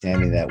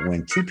Danny, that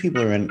when two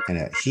people are in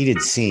a heated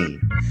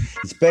scene,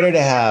 it's better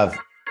to have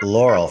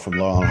Laurel from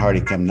Laurel and Hardy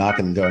come knock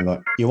on the door and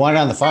go, "You want it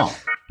on the phone?"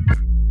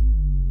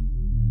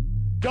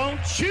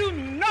 Don't you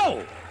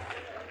know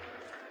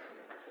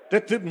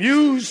that the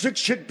music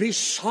should be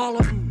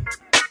solemn?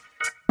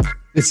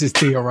 This is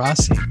Theo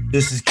Rossi.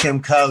 This is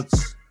Kim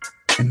Coates.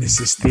 And this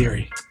is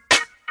Theory.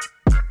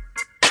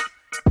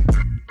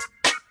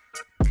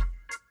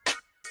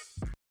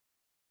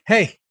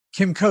 Hey,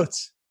 Kim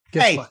Coates.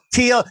 Hey, what?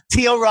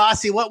 Theo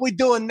Rossi, what we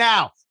doing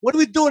now? What are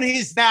we doing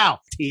here now,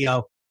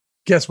 Theo?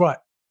 Guess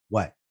what?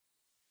 What?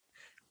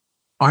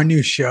 Our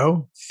new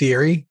show,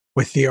 Theory,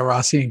 with Theo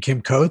Rossi and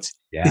Kim Coates,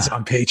 is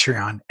on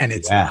Patreon, and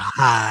it's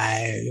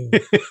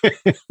live.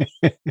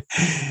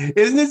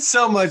 Isn't it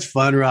so much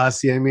fun,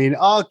 Rossi? I mean,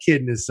 all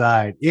kidding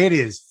aside, it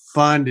is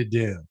fun to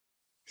do.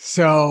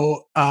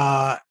 So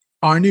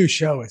our new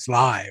show is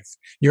live.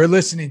 You're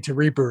listening to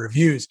Reaper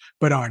Reviews,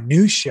 but our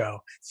new show,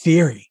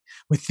 Theory,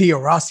 with Theo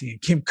Rossi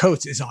and Kim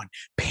Coates, is on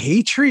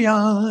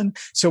Patreon.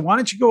 So why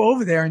don't you go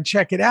over there and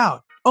check it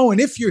out? Oh,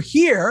 and if you're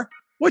here,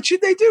 what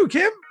should they do,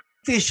 Kim?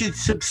 They should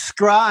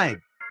subscribe.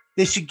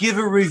 They should give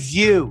a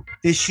review.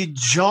 They should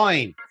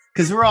join,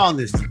 because we're all in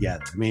this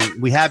together. I mean,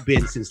 we have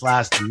been since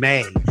last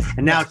May,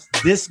 and now it's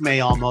this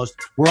May almost.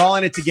 We're all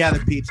in it together,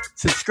 peeps.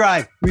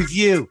 Subscribe,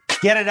 review,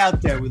 get it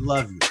out there. We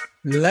love you.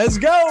 Let's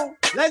go.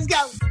 Let's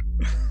go.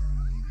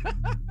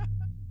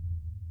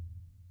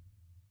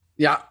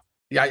 Yeah.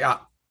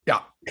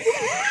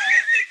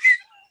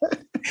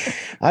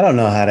 I don't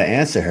know how to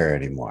answer her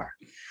anymore.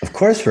 Of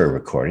course we're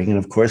recording, and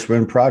of course we're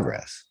in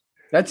progress.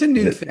 That's a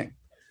new thing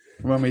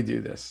when we do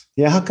this.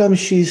 Yeah, how come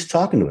she's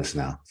talking to us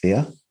now,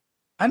 Thea?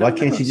 Why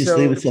can't she just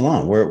leave us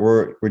alone?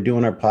 We're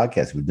doing our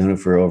podcast. We've been doing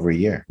it for over a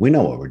year. We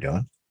know what we're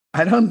doing.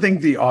 I don't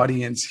think the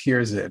audience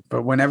hears it,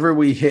 but whenever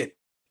we hit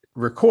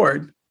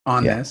record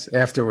on this,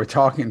 after we're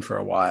talking for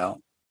a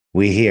while,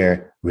 we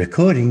hear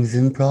recordings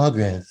in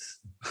progress.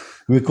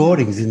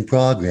 Recordings in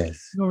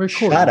progress. No,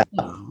 shut up.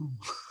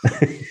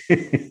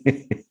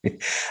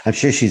 I'm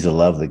sure she's a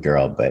lovely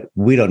girl, but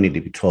we don't need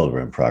to be told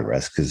we're in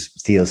progress, because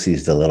Theo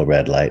sees the little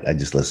red light. I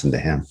just listened to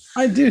him.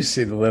 I do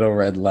see the little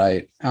red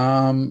light.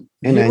 And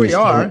here we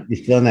are.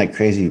 You're still in that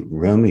crazy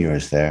room of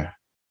yours there.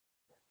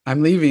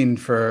 I'm leaving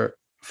for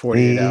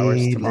 48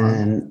 hours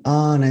tomorrow.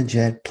 On a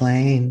jet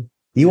plane.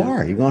 You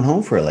are. You're going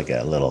home for like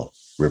a little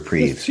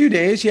reprieve. A few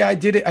days. Yeah, I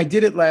did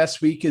it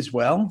last week as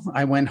well.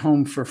 I went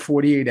home for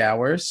 48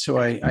 hours. So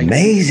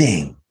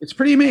amazing. It's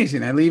pretty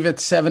amazing. I leave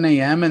at 7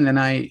 a.m. and then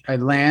I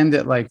land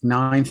at like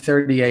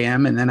 9:30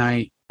 a.m. And then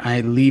I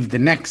leave the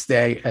next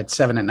day at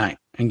 7 at night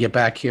and get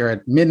back here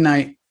at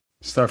midnight,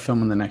 start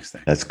filming the next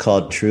day. That's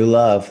called true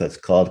love. That's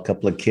called a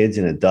couple of kids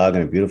and a dog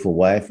and a beautiful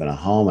wife and a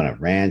home and a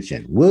ranch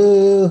and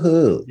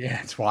woohoo.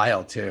 Yeah, it's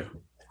wild too.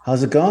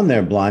 How's it going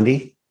there,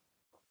 Blondie?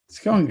 It's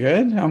going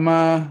good.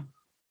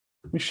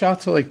 We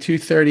shot till like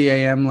 2:30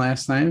 a.m.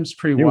 last night. It was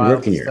pretty You're wild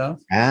working stuff.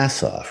 Your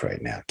ass off right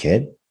now,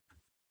 kid.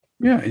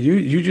 Yeah,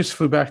 you just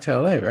flew back to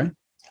LA, right?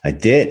 I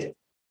did.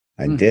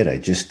 I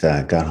just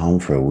got home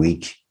for a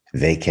week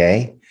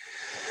vacay.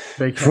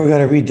 Before we got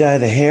to re-dye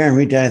the hair and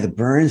re-dye the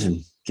burns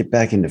and get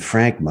back into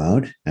Frank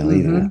mode. I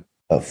leave in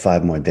about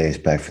 5 more days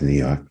back from New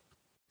York.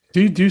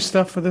 Do you do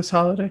stuff for this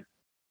holiday?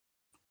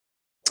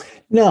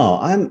 No,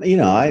 I'm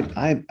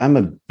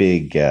a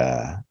big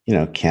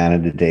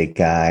Canada Day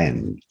guy,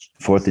 and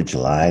 4th of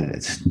July,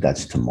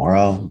 that's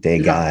tomorrow day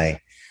guy.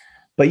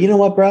 But you know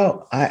what,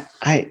 bro?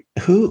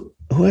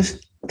 Who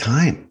has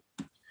time?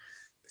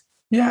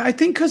 Yeah, I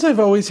think because I've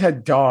always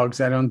had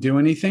dogs, I don't do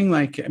anything.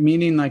 I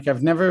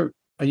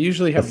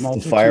usually have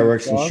multiple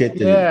fireworks dogs. And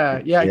shit.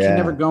 I can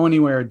never go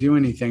anywhere or do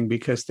anything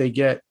because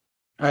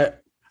I've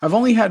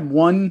only had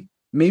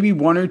maybe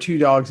 1 or 2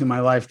 dogs in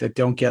my life that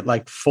don't get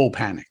like full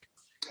panic.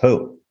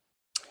 Who?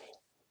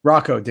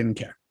 Rocco didn't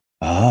care.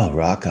 Oh,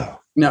 Rocco.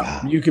 No,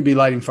 wow. You could be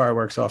lighting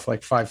fireworks off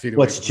like 5 feet away.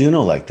 What's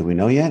Juno like? Do we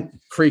know yet?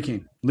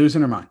 Freaking,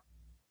 losing her mind.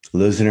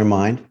 Losing her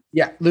mind?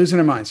 Yeah, losing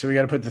her mind. So we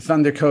got to put the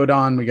thunder coat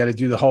on. We got to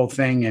do the whole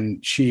thing.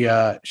 And she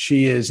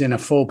is in a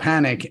full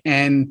panic.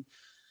 And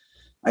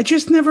I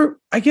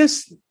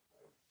guess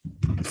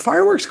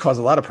fireworks cause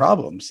a lot of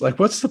problems. Like,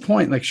 what's the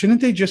point? Like,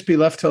 shouldn't they just be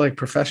left to like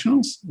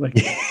professionals? Like,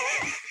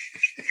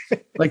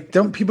 like,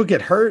 don't people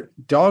get hurt?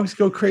 Dogs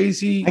go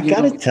crazy. I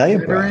got to tell you,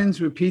 veterans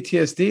with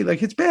PTSD.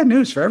 Like, it's bad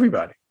news for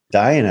everybody.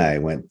 Di and I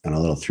went on a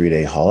little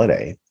 3-day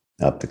holiday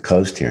up the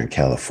coast here in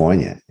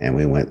California, and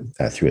we went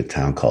through a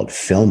town called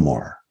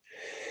Fillmore.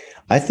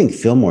 I think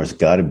Fillmore's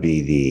got to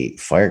be the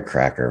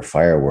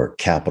firework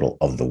capital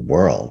of the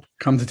world.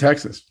 Come to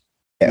Texas.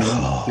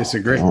 Oh,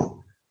 disagree.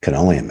 Can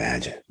only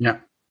imagine. Yeah.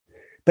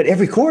 But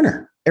every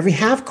corner, every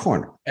half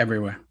corner.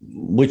 Everywhere.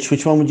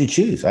 Which one would you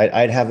choose?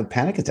 I'd have a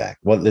panic attack.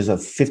 Well, there's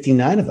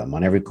 59 of them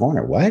on every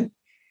corner. What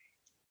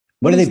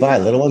do they buy?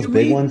 Little ones,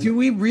 big ones? Do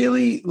we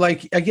really,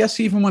 like, I guess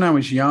even when I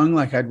was young,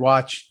 like I'd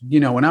watch,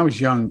 when I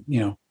was young,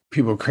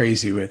 people were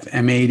crazy with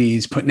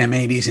M80s, putting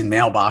M80s in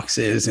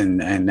mailboxes,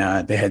 and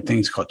they had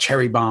things called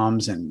cherry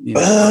bombs and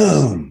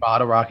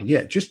bottle rocket.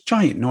 Yeah, just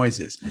giant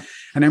noises.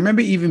 And I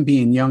remember even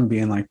being young,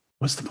 being like,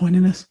 what's the point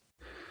in this?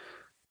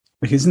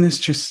 Like, isn't this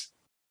just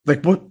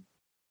like what?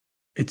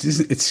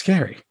 It's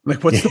scary.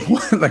 Like, what's the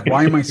point? Like,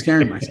 why am I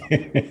scaring myself?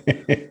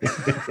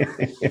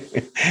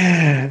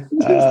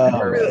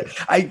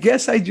 I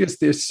guess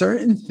there's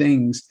certain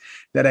things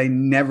that I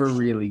never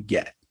really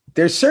get.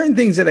 There's certain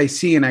things that I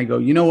see and I go,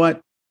 you know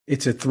what?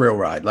 It's a thrill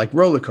ride, like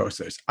roller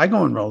coasters. I go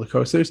on roller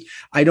coasters.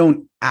 I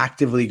don't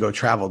actively go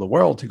travel the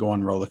world to go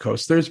on roller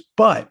coasters,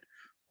 but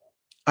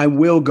I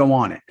will go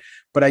on it.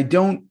 But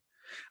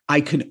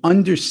I could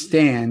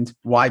understand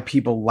why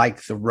people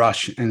like the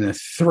rush and the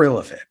thrill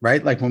of it,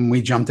 right? Like when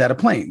we jumped out of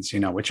planes,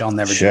 which I'll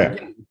never do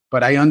again.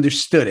 But I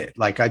understood it.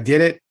 Like I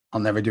did it. I'll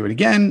never do it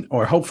again.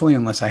 Or hopefully,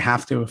 unless I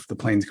have to, if the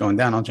plane's going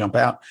down, I'll jump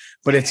out.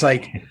 But it's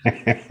like.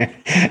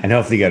 And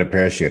hopefully you got a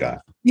parachute on.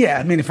 Yeah.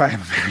 I mean, if I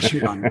have a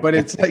parachute on. But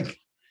it's like.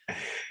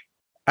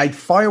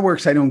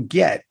 Fireworks I don't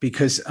get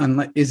because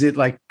is it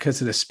like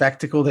because of the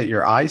spectacle that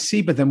your eyes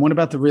see? But then what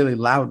about the really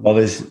loud Well,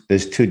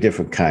 there's two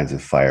different kinds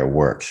of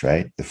fireworks,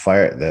 right? The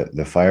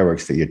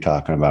fireworks that you're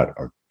talking about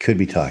or could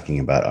be talking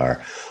about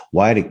are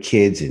why do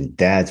kids and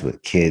dads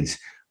with kids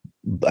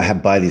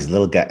buy these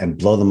little guys and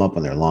blow them up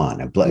on their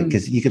lawn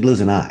because you could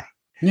lose an eye.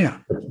 Yeah.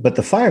 But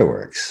the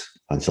fireworks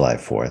on July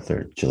 4th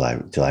or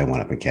July 1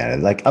 up in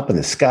Canada, like up in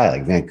the sky,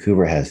 like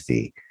Vancouver has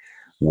the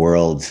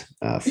world's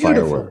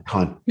firework.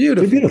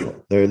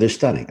 Beautiful. They're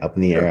stunning up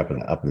in the air, up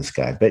in the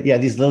sky. But yeah,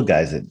 these little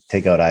guys that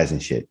take out eyes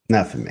and shit,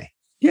 not for me.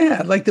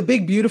 Yeah, like the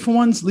big beautiful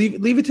ones,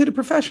 leave it to the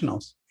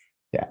professionals.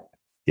 Yeah.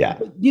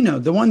 But,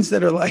 the ones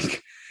that are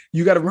like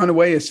you got to run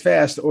away as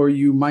fast or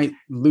you might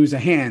lose a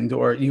hand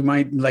or you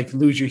might like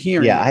lose your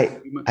hearing. Yeah,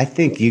 I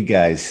think you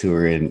guys who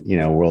are in,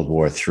 World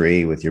War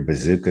III with your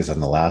bazookas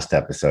on the last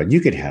episode, you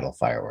could handle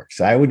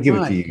fireworks. I would give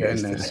it to you.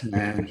 Goodness,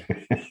 man.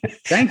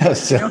 Thank you.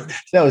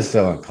 That was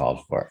so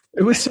uncalled for.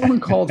 It was so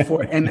uncalled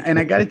for. And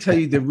I got to tell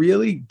you,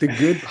 the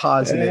good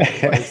positive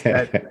was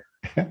that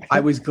I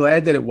was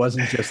glad that it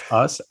wasn't just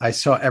us. I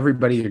saw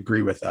everybody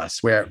agree with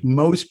us, where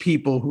most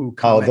people who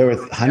there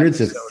were hundreds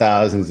of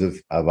thousands of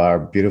our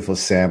beautiful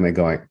Sam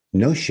going,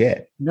 no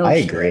shit. I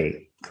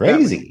agree.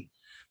 Crazy.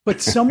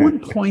 But someone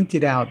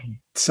pointed out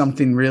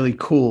something really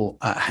cool.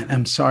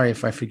 I'm sorry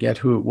if I forget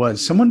who it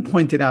was. Someone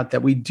pointed out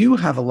that we do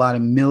have a lot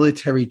of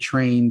military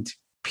trained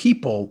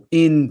people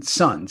in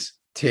Sons.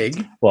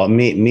 Tig. Well,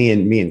 me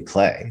and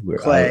Clay.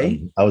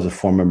 Clay. I was a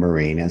former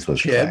Marine, as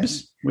was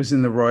Chibbs. Clay. Was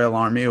in the Royal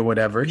Army or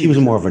whatever. He was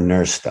more of a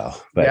nurse, though.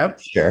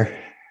 But sure.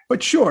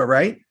 But sure,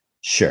 right?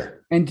 Sure.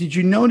 And did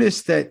you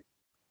notice that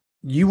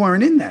you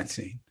weren't in that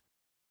scene?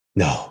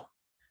 No.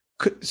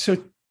 So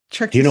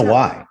check. Do you know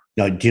why?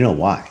 No. Do you know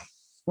why?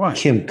 Why?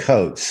 Kim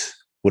Coates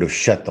would have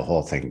shut the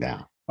whole thing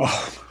down.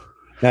 Oh.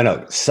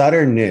 No.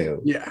 Sutter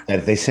knew that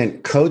if they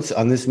sent Coates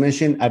on this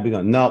mission, I'd be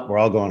going, nope, we're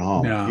all going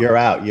home. No. You're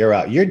out.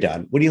 You're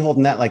done. What are you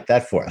holding that like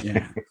that for?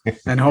 Yeah.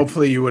 And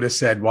hopefully you would have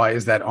said, why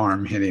is that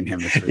arm hitting him?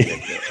 It's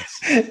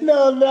ridiculous.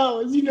 No,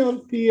 that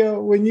was, Theo,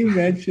 when you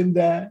mentioned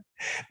that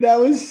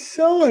was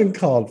so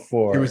uncalled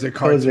for. It was a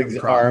cartoon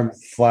arm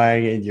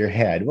flying in your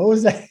head. What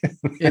was that?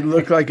 It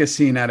looked like a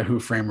scene out of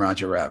Who Framed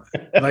Roger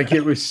Rabbit. Like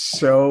it was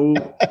so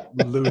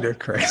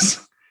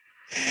ludicrous.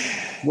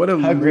 What a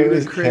How great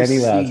was Penny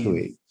scene. Last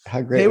week?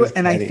 How great was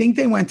and Penny? I think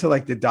they went to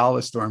like the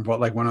dollar store and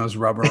bought like one of those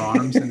rubber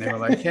arms and they were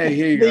like, hey,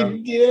 here you go. They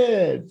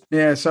did.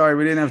 Yeah, sorry,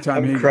 we didn't have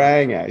time. I'm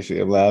crying, actually.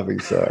 I'm laughing,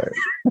 sorry.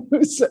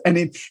 and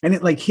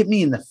it like hit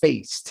me in the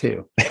face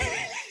too.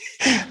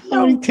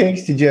 How many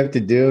takes did you have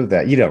to do of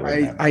that? You don't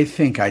remember. I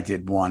think I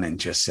did one and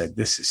just said,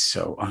 this is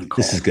so uncalled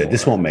This is good. for.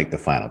 This won't make the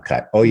final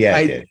cut. Oh, yeah,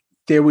 I did.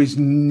 There was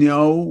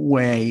no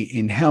way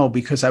in hell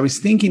because I was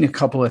thinking a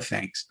couple of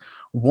things.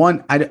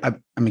 One,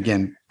 I'm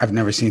again, I've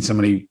never seen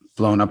somebody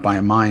blown up by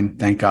a mine,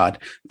 thank God.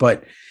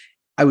 But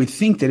I would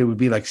think that it would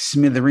be like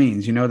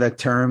smithereens. You know that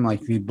term,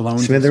 like the blown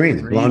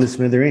smithereens, blown to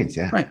smithereens,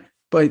 yeah. Right.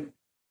 But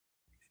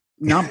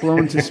not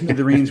blown to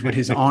smithereens with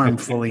his arm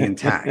fully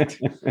intact.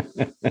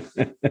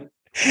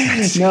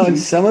 No, and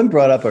someone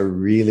brought up a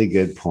really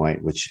good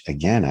point, which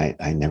again,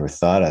 I never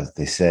thought of.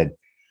 They said,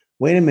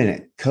 wait a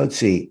minute,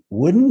 Coatsy,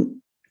 wouldn't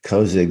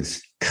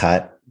Kozig's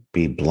cut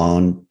be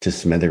blown to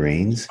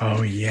smithereens?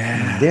 Oh,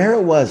 yeah. There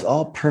it was,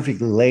 all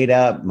perfectly laid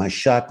out. My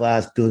shot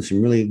glass doing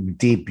some really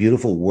deep,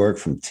 beautiful work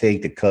from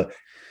Tig to cut.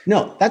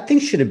 No, that thing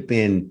should have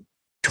been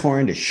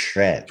torn to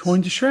shreds.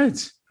 Torn to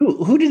shreds.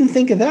 Who didn't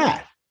think of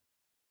that?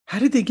 How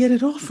did they get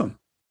it off him?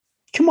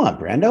 Come on,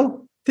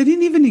 Brando. They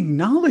didn't even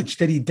acknowledge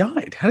that he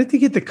died. How did they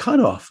get the cut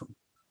off him?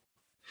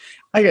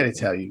 I got to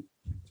tell you,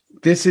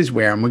 this is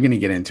where, and we're going to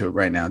get into it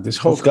right now. This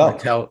whole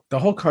cartel, the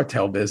whole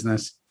cartel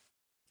business.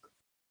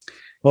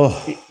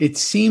 Oh, it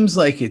seems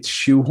like it's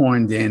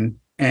shoehorned in.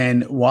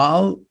 And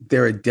while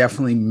there are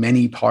definitely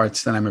many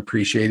parts that I'm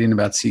appreciating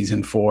about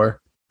season 4,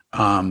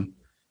 a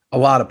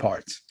lot of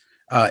parts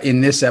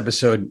in this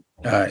episode,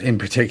 in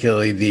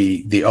particularly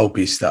the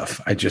Opie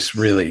stuff, I just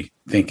really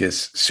think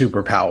is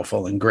super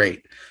powerful and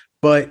great.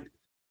 But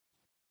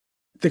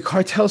the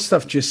cartel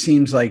stuff just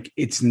seems like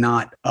it's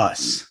not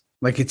us.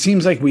 Like it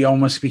seems like we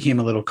almost became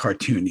a little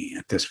cartoony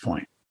at this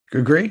point.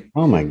 Agree?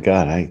 Oh my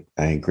God, I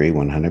agree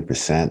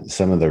 100%.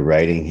 Some of the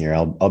writing here,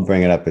 I'll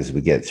bring it up as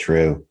we get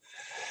through,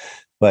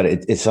 but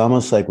it's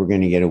almost like we're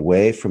going to get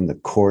away from the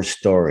core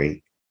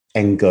story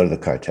and go to the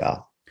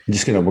cartel.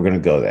 We're going to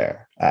go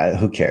there.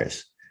 Who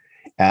cares?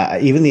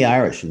 Even the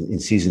Irish in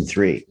season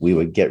 3, we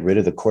would get rid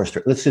of the core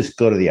story. Let's just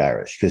go to the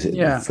Irish because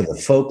for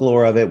the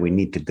folklore of it, we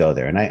need to go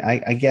there. And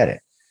I get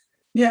it.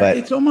 Yeah, but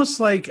it's almost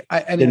like,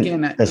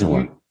 it doesn't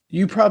work.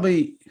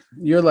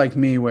 You're like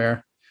me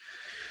where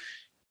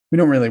we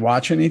don't really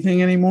watch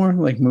anything anymore,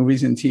 like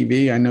movies and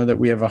TV. I know that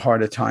we have a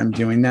harder time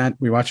doing that.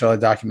 We watch a lot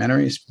of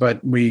documentaries,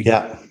 but we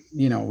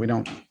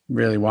don't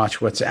really watch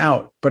what's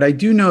out. But I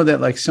do know that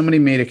like somebody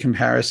made a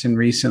comparison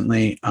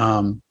recently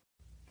on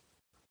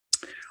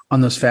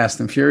those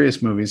Fast and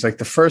Furious movies. Like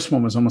the first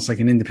one was almost like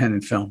an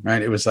independent film,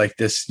 right? It was like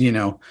this,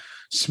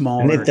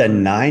 smaller. And they've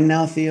done 9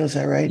 now, Theo, is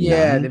that right?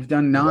 Yeah, 9? they've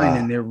done 9 Wow.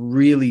 and they're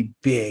really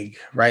big,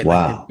 right?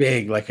 Wow. Like they're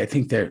big. Like I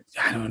think I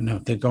don't know,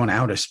 they're going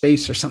outer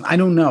space or something. I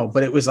don't know,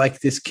 but it was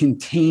like this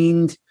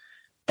contained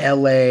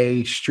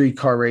LA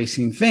streetcar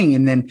racing thing.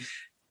 And then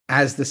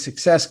as the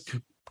success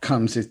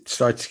comes, it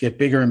starts to get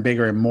bigger and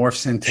bigger and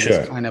morphs into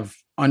this kind of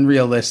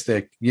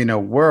unrealistic,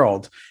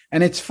 world.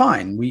 And it's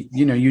fine.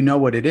 You know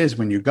what it is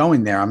when you're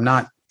going there.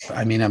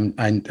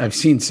 I've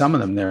seen some of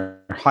them. They're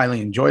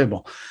highly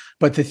enjoyable.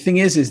 But the thing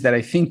is that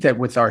I think that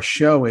with our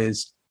show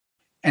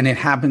and it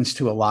happens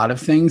to a lot of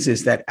things,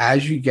 is that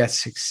as you get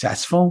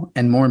successful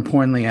and more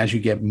importantly, as you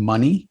get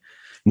money,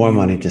 more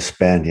money to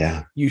spend.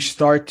 Yeah. You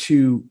start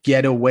to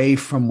get away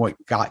from what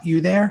got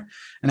you there.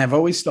 And I've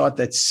always thought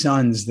that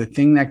Sons, the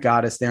thing that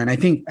got us there. And I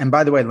think, and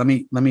by the way, let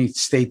me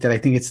state that I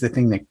think it's the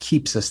thing that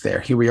keeps us there.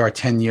 Here we are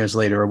 10 years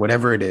later or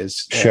whatever it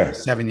is,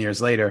 7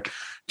 years later,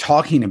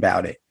 talking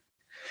about it,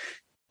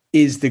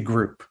 is the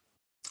group.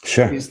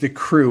 Sure. Is the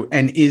crew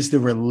and is the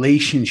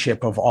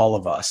relationship of all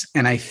of us.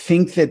 And I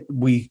think that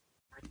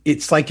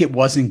it's like it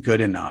wasn't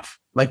good enough.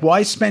 Like,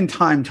 why spend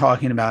time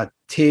talking about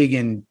Tig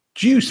and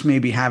Juice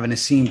maybe having a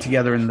scene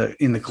together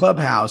in the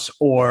clubhouse,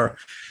 or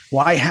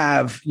why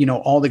have,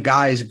 all the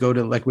guys go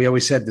to, like we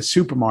always said, the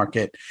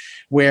supermarket,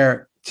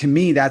 where to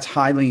me, that's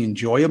highly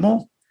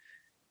enjoyable.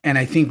 And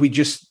I think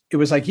it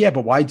was like, yeah,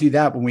 but why do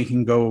that when we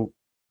can go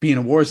be in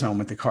a war zone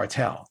with the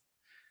cartel?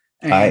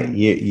 And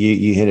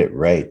you hit it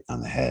right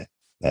on the head.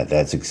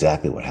 That's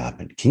exactly what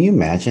happened. Can you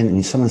imagine? I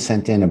mean, someone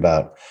sent in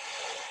about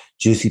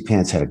Juicy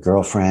Pants had a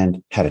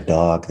girlfriend, had a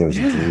dog. There was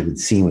a deleted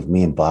scene with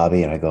me and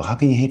Bobby. And I go, how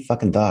can you hate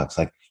fucking dogs?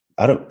 Like,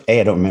 I don't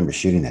remember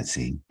shooting that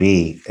scene.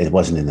 B, it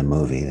wasn't in the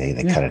movie.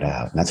 They cut it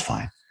out, and that's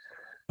fine.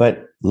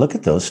 But look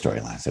at those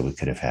storylines that we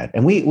could have had.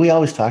 And we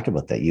always talked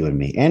about that, you and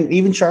me, and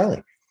even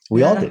Charlie.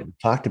 We all did. We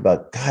talked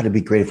about, God, it'd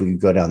be great if we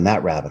could go down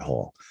that rabbit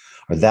hole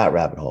or that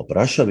rabbit hole. But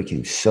our show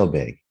became so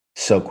big,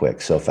 so quick,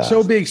 so fast.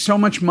 So big, so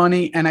much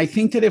money. And I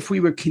think that if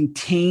we were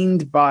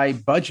contained by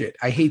budget,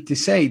 I hate to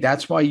say,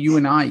 that's why you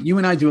and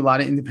I do a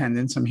lot of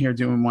independence. I'm here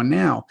doing one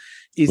now.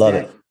 Love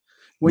it.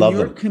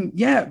 When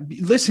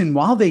listen,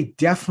 while they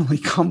definitely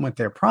come with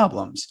their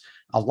problems,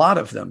 a lot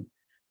of them,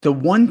 the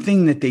one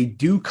thing that they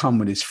do come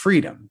with is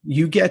freedom.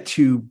 You get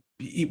to,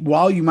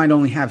 while you might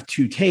only have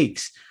 2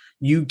 takes,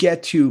 you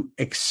get to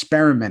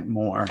experiment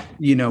more,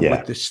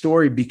 with the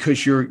story,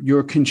 because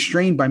you're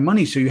constrained by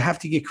money. So you have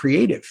to get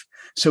creative.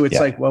 So it's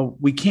like, well,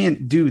 we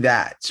can't do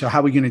that. So how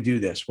are we going to do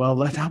this?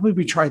 Well, how would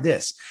we try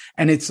this?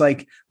 And it's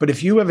like, but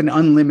if you have an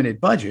unlimited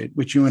budget,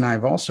 which you and I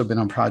have also been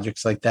on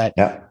projects like that,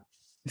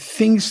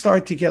 things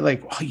start to get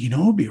like, well,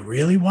 it'd be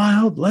really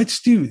wild.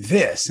 Let's do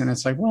this. And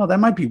it's like, well, that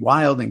might be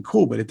wild and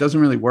cool, but it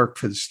doesn't really work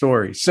for the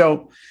story.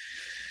 So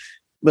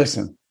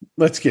listen,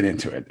 let's get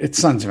into it. It's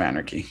Sons of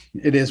Anarchy.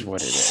 It is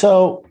what it is.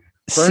 So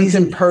burned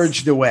and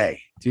purged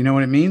away. Do you know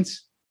what it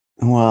means?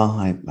 Well,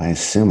 I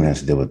assume it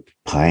has to do with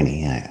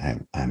Piney.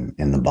 I'm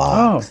in the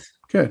box.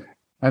 Oh, good.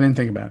 I didn't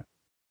think about it.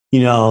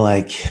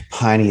 Like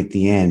Piney at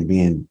the end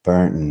being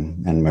burnt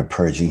and we're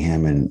purging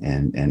him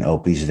and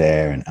Opie's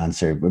there and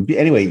Unser.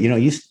 Anyway,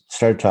 you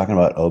started talking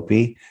about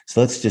Opie.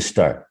 So let's just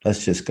start.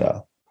 Let's just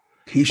go.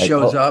 He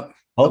shows up.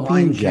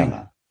 Opie and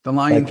Gemma. The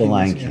Lion King. The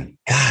Lion King.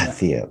 God,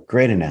 Theo,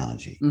 great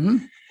analogy.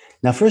 Mm-hmm.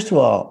 Now, first of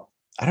all,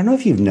 I don't know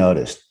if you've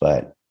noticed,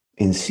 but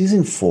in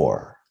season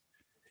 4,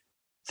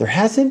 there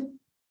hasn't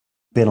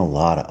been a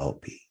lot of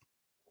Opie.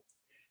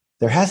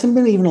 There hasn't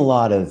been even a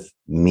lot of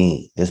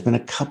me. There's been a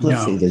couple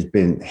of things. There's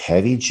been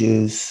Heavy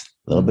Juice,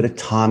 a little bit of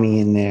Tommy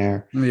in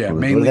there. Yeah,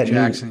 mainly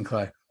Jackson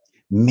Clay.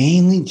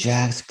 Mainly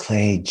Jax,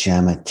 Clay,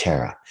 Gemma,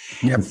 Tara.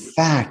 Yep. In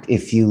fact,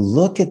 if you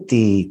look at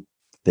the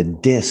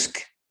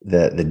disc,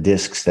 the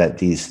discs that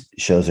these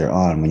shows are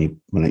on,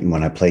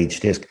 when I play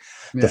each disc,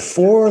 the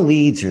 4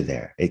 leads are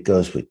there. It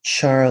goes with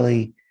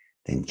Charlie,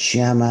 then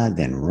Gemma,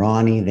 then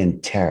Ronnie,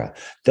 then Tara.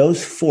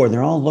 Those 4,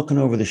 they're all looking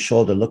over the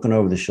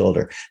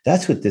shoulder.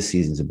 That's what this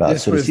season's about.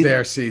 This was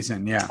their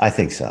season, yeah. I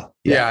think so.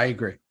 Yeah, I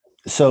agree.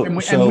 So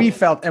we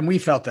felt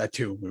that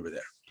too when we were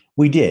there.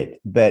 We did,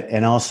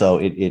 and also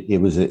it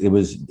was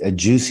a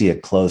juicy, a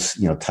close,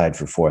 tied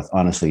for 4th.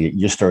 Honestly,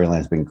 your storyline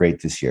has been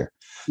great this year.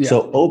 Yeah.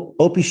 So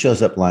Opie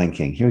shows up, Lion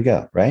King. Here we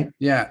go, right?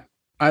 Yeah.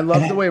 I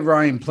love the way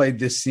Ryan played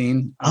this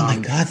scene. Oh my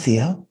God,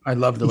 Theo. I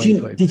love the way he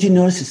played. Did you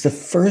notice it's the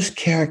first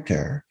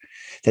character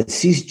that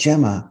sees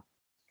Gemma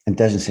and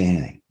doesn't say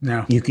anything?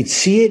 No. You could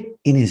see it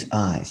in his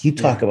eyes. You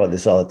talk about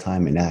this all the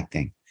time in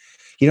acting.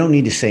 You don't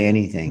need to say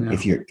anything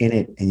if you're in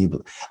it.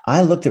 And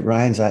I looked at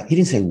Ryan's eye. He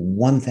didn't say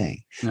one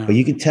thing, but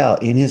you could tell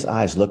in his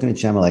eyes, looking at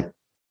Gemma, like,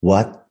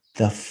 what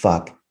the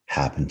fuck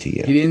happened to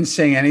you? He didn't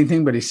say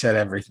anything, but he said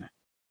everything.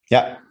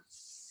 Yeah.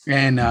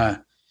 And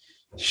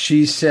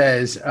she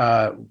says,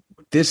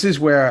 this is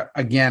where,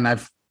 again,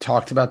 I've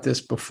talked about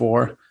this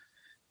before.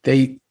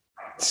 They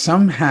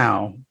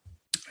somehow,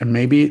 and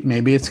maybe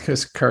it's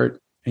because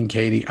Kurt and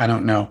Katie, I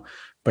don't know,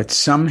 but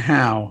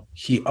somehow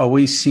he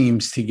always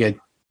seems to get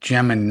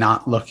Gemma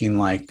not looking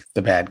like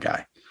the bad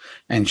guy.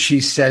 And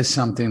she says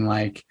something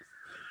like,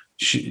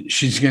 she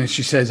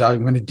says,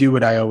 I'm going to do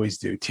what I always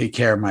do, take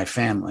care of my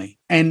family.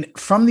 And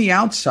from the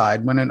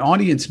outside, when an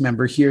audience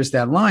member hears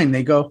that line,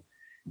 they go,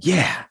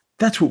 yeah,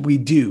 that's what we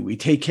do. We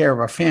take care of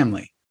our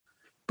family.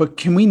 But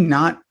can we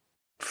not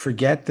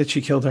forget that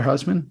she killed her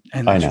husband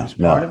and that she was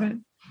part of it?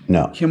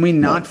 No. Can we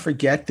not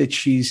forget that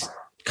she's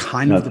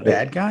kind of the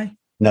bad guy?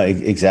 No,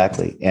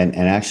 exactly. And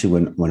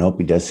actually, when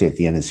Opie does say at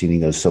the end of the scene, he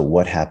goes, so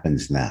what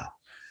happens now,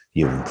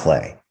 you and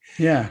Clay?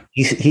 Yeah.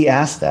 He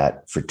asked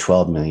that for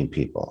 12 million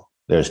people.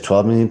 There's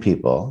 12 million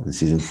people in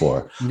season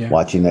 4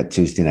 watching that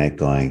Tuesday night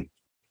going,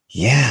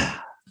 yeah,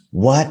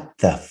 what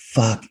the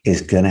fuck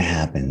is going to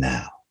happen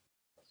now?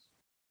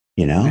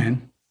 You know?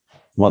 Man.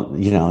 Well,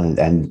 you know,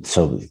 and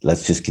so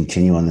let's just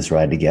continue on this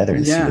ride together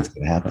and see what's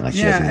going to happen. Like,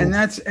 and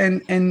that's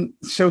and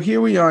so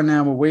here we are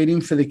now. We're waiting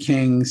for the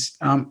Kings.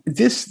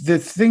 The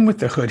thing with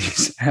the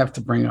hoodies, I have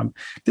to bring up.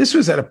 This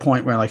was at a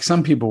point where like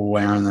some people were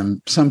wearing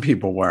them, some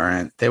people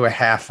weren't. They were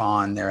half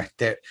on.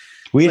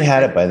 We'd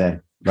had it by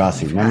then,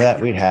 Rossi. Remember that?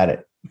 We'd had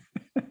it.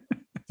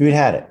 We'd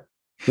had it.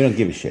 We don't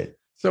give a shit.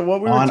 So what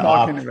we were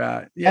talking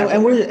about,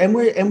 and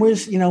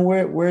where's you know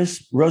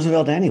where's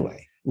Roosevelt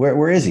anyway?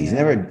 Where is he? He's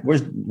never.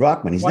 Where's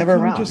Rockman? He's never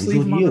around. Why couldn't we just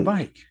leave him on the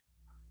bike?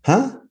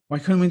 Huh? Why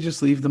couldn't we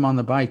just leave them on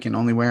the bike and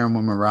only wear them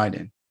when we're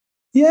riding?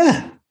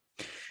 Yeah. How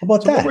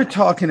about that? What we're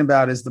talking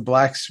about is the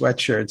black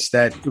sweatshirts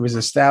that it was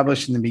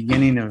established in the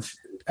beginning of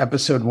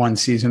episode 1,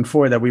 season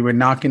 4, that we were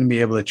not going to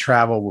be able to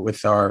travel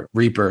with our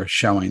Reaper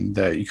showing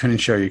that you couldn't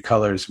show your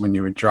colors when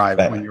you were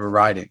driving, when you were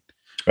riding,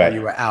 or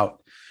you were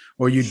out,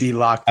 or you'd be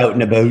locked out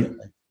and about.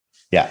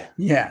 Yeah.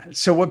 Yeah.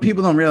 So what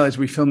people don't realize,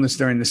 we filmed this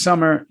during the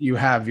summer. You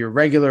have your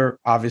regular,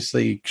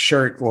 obviously,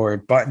 shirt or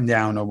button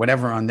down or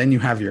whatever on. Then you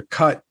have your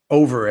cut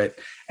over it.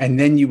 And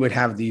then you would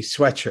have these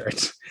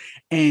sweatshirts.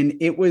 And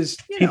it was...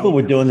 People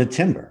were doing the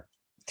timber.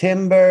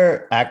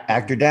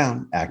 Actor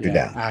down. Actor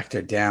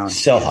down.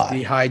 So hot.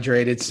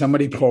 Dehydrated.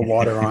 Somebody pour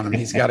water on him.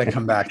 He's got to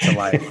come back to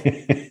life.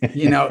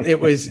 You know, it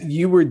was,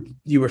 you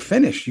were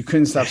finished. You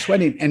couldn't stop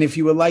sweating. And if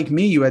you were like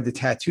me, you had the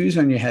tattoos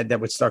on your head that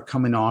would start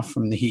coming off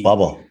from the heat.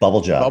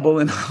 Bubble job.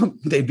 Bubbling up.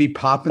 They'd be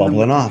popping.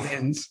 Bubbling off.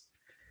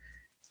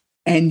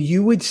 And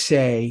you would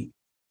say,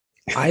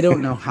 I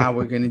don't know how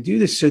we're going to do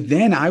this. So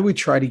then I would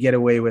try to get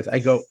away with, I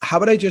go, how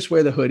about I just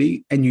wear the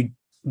hoodie? And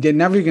they're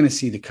never going to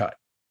see the cut.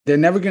 They're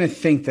never going to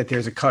think that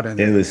there's a cut in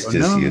there. It was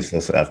just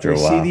useless after a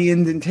while. See the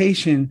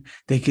indentation,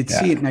 they could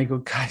see it. And I go,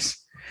 guys.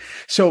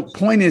 So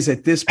point is,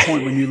 at this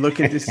point, when you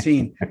look at this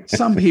scene,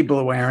 some people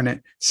are wearing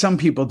it. Some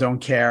people don't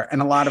care. And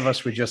a lot of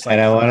us were just like,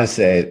 and I want to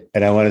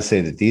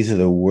say that these are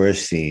the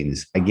worst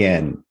scenes.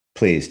 Again,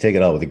 please take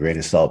it all with a grain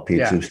of salt, peeps.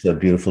 Yeah. It was still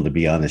beautiful to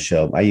be on the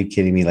show. Are you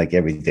kidding me? Like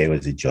every day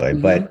was a joy.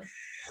 Mm-hmm. But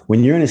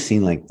when you're in a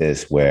scene like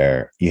this,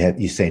 where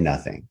you say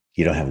nothing,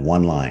 you don't have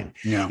one line.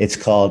 Yeah. It's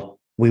called,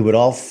 we would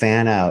all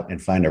fan out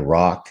and find a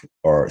rock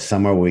or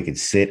somewhere where we could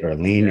sit or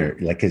lean or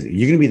like, because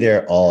you're going to be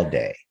there all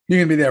day. You're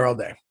going to be there all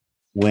day.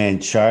 When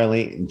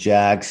Charlie and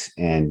Jax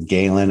and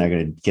Galen are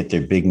going to get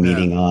their big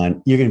meeting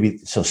on, you're going to be,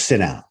 so sit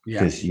down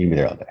because you're going to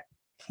be there all day.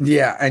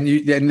 Yeah. And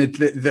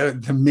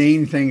the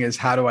main thing is,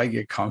 how do I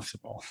get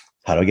comfortable?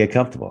 How do I get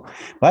comfortable?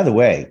 By the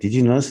way, did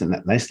you notice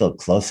a nice little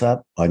close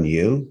up on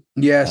you?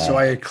 Yeah. So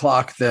I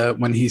clocked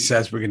when he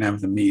says we're going to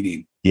have the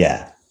meeting.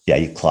 Yeah. Yeah.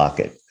 You clock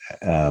it.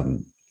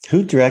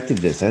 Who directed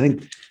this?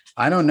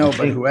 I don't know,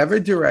 but whoever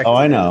directed. Oh,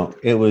 I know.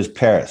 It was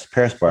Paris.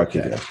 Paris Barker.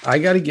 Okay. I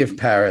got to give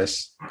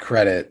Paris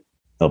credit.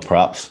 No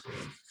props.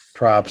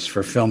 Props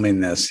for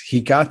filming this.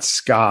 He got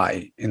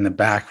sky in the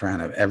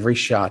background of every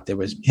shot. There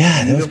was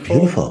that was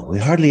beautiful. We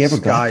hardly ever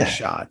got that.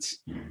 Shots.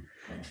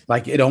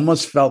 Like it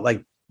almost felt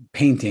like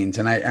paintings.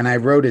 And I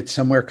wrote it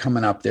somewhere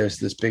coming up. There's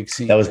this big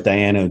scene. That was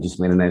Diana who just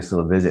made a nice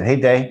little visit. Hey,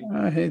 Day.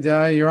 Hey,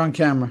 Day. You're on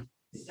camera.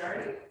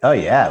 Oh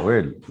yeah,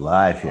 we're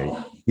live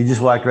here. You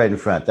just walked right in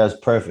front. That was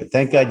perfect.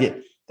 Thank God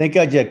you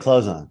had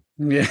clothes on.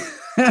 Yeah.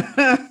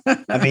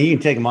 I mean, you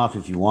can take them off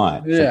if you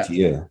want. It's up to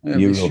you.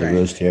 You rule the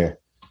roost here.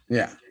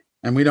 Yeah.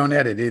 And we don't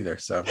edit either.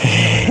 So,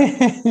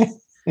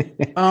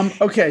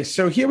 okay.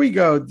 So here we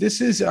go.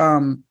 This is,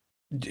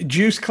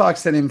 Juice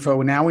clocks that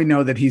info. Now we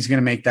know that he's going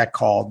to make that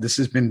call. This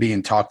has been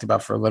being talked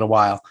about for a little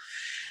while.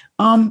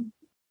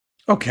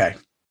 Okay.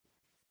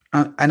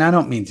 And I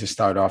don't mean to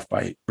start off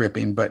by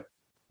ripping, but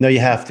No, you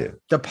have to.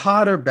 The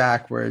Potter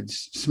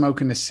backwards,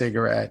 smoking a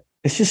cigarette.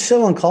 It's just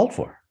so uncalled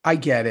for. I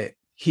get it.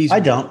 I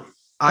don't.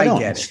 I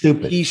get it's it.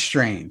 stupid. He's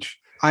strange.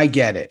 I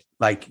get it.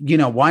 Like, you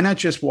know, why not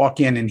just walk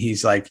in and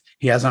he's like,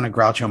 he has on a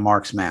Groucho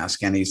Marx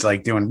mask and he's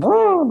like doing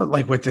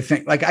like with the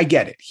thing. Like, I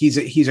get it. He's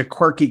a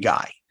quirky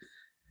guy.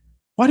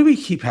 Why do we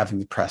keep having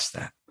to press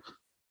that?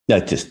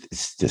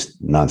 It's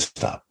just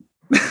nonstop.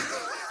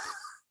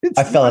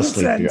 I fell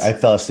asleep. I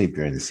fell asleep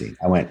during the scene.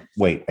 I went,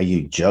 wait, are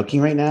you joking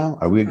right now?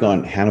 Are we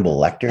going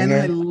Hannibal Lecter and here?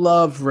 I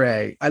love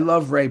Ray,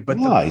 but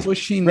the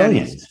pushing that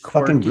he's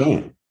fucking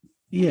brilliant.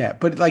 Yeah,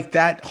 but like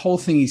that whole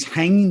thing, he's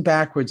hanging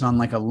backwards on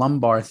like a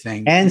lumbar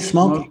thing and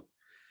smoking.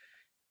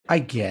 I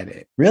get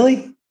it.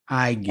 Really?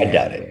 I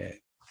get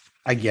it.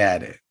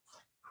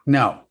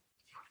 No.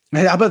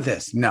 How about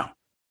this? No.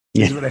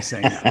 Is what I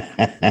say.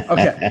 No.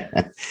 Okay.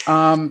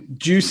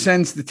 Juice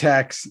sends the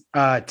text.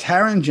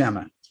 Tara and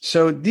Gemma.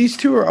 So these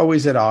two are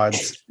always at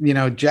odds. You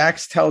know,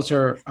 Jax tells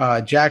her,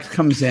 Jax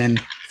comes in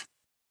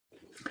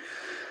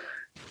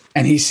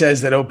and he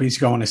says that Opie's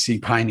going to see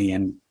Piney,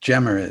 and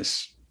Gemma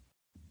is.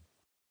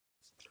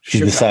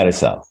 She's beside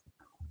herself.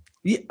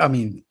 Yeah, I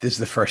mean, this is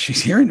the first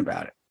she's hearing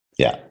about it.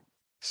 Yeah.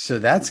 So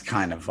that's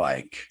kind of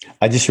like.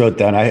 I just wrote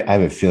down, I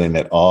have a feeling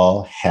that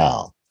all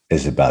hell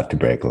is about to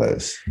break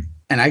loose.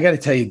 And I got to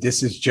tell you,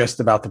 this is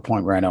just about the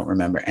point where I don't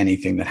remember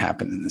anything that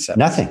happened in this episode.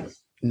 Nothing.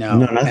 No,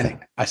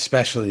 nothing.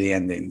 Especially the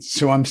ending.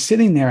 So I'm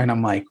sitting there and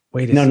I'm like,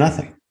 wait a second.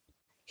 Nothing.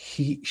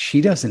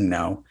 She doesn't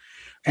know.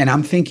 And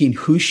I'm thinking,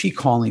 who's she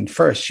calling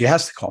first? She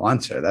has to call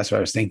Unser. That's what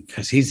I was thinking,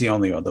 because he's the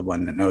only other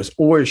one that knows.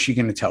 Or is she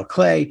going to tell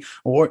Clay?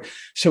 Or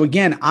so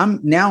again,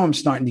 I'm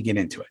starting to get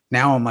into it.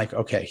 Now I'm like,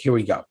 okay, here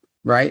we go.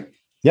 Right?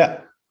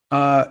 Yeah.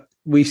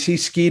 We see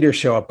Skeeter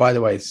show up. By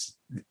the way, it's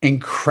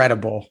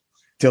incredible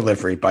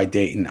delivery by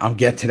Dayton. I'll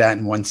get to that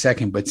in 1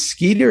 second. But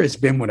Skeeter has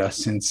been with us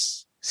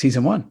since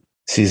season 1.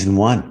 Season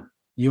 1.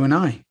 You and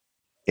I.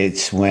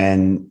 It's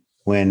when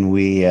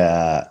we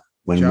were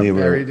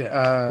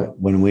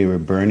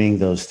burning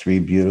those 3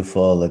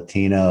 beautiful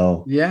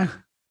Latino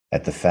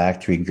at the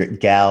factory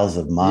gals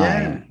of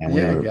mine, and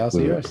we were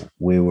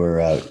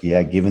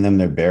giving them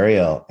their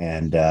burial,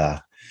 and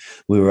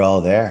we were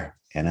all there,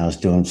 and I was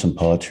doing some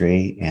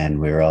poetry, and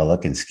we were all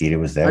looking. Skeeter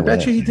was there. I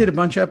bet you he did a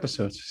bunch of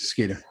episodes.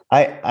 Skeeter.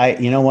 I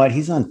you know what?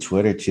 He's on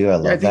Twitter too. I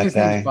love that his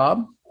guy. Name's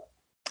Bob.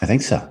 I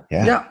think so.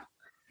 Yeah. Yeah.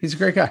 He's a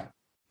great guy.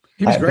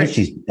 He was great.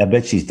 I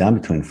bet she's done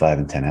between 5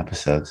 and 10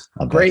 episodes.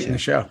 Great in the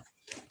show.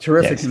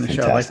 Terrific in the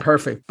fantastic show. Like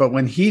perfect. But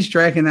when he's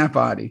dragging that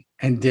body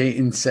and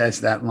Dayton says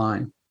that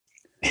line.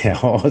 Yeah.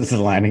 What was the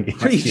line again?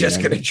 He's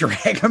just going to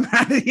drag him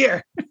out of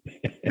here.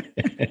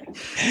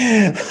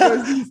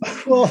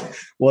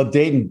 well,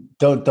 Dayton,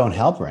 don't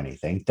help or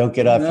anything. Don't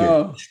get off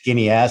your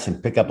skinny ass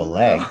and pick up a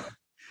leg.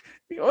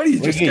 What are you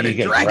just going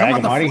to drag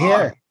him out of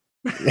here?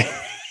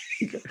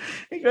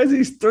 He goes,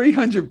 he's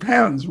 300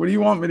 pounds. What do you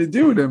want me to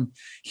do with him?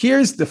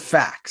 Here's the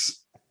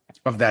facts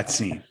of that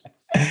scene.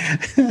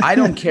 I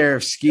don't care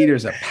if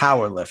Skeeter's a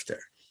power lifter.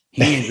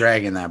 He ain't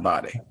dragging that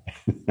body.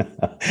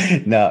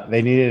 No,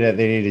 they needed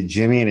a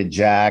Jimmy and a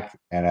Jack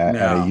and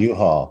a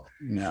U-Haul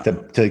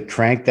to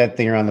crank that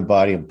thing around the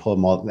body and pull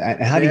them all.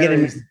 And how do you get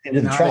him into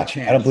the truck?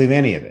 I don't believe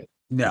any of it.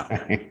 No,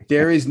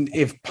 there is.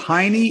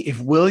 If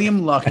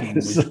William Lucking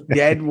was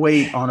dead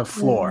weight on a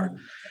floor,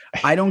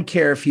 I don't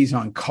care if he's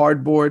on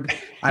cardboard.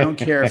 I don't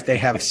care if they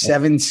have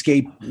 7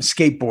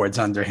 skateboards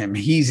under him.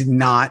 He's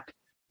not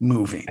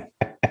moving.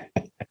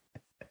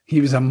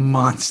 He was a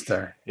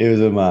monster. He was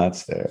a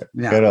monster.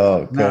 No, good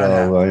old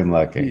William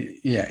Lucking.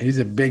 Yeah, he's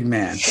a big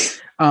man.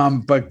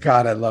 But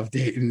God, I love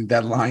Dayton.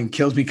 That line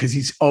kills me because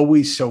he's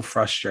always so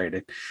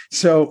frustrated.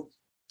 So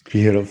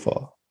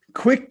beautiful.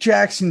 Quick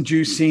Jackson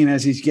Juice scene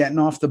as he's getting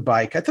off the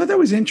bike. I thought that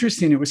was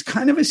interesting. It was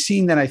kind of a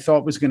scene that I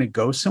thought was going to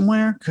go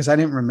somewhere because I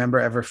didn't remember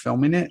ever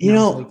filming it. You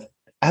know,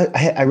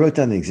 I wrote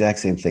down the exact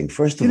same thing.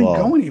 First of all,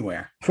 didn't go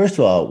anywhere. First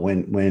of all,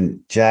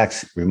 when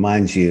Jax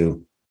reminds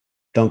you,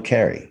 don't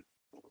carry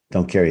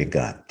a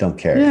gun, don't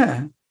carry. Yeah.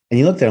 And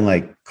you looked at him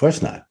like, of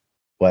course not.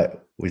 What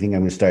do you think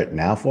I'm going to start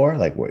now for?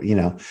 Like, what, you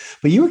know?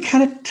 But you were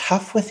kind of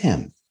tough with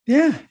him.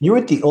 Yeah. You were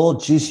at the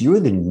old Juice. You were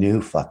the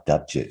new fucked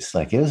up Juice.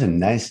 Like, it was a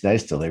nice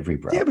delivery,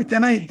 bro. Yeah, but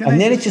then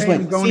it just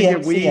went, going to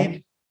get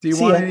weed. Do you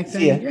want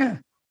anything? Yeah.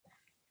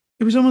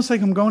 It was almost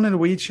like I'm going to the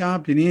weed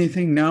shop. You need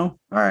anything? No.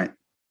 All right.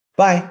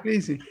 Bye.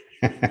 Easy.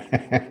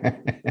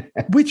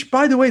 Which,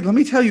 by the way, let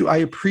me tell you, I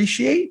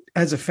appreciate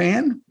as a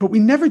fan, but we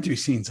never do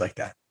scenes like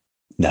that.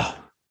 No.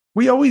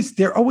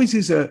 There always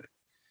is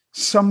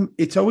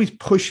it's always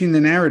pushing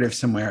the narrative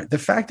somewhere. The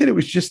fact that it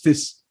was just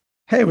this,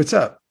 hey, what's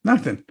up?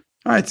 Nothing.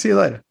 All right, see you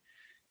later.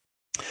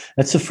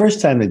 That's the first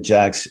time that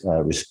Jax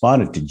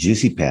responded to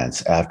Juicy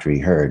Pants after he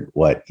heard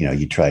what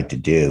you tried to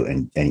do,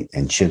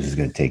 and Chips is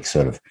going to take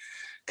sort of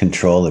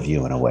control of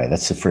you in a way.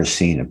 That's the first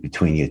scene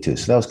between you two.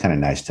 So that was kind of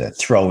nice to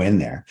throw in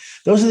there.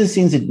 Those are the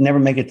scenes that never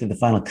make it to the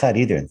final cut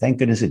either, and thank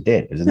goodness it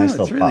did. It was a nice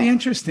little it's really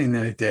interesting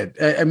that it did.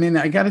 I mean,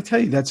 I got to tell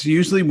you, that's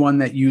usually one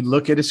that you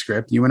look at a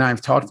script. You and I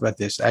have talked about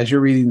this. As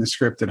you're reading the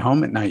script at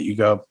home at night, you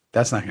go,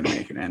 "That's not going to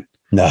make it in."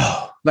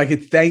 No,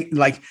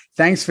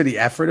 Thanks for the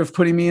effort of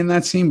putting me in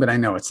that scene, but I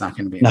know it's not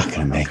going to be not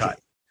going to make cut.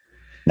 it.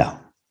 No.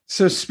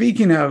 So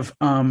speaking of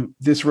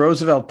this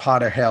Roosevelt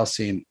Potter Hale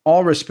scene,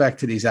 all respect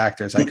to these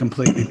actors, I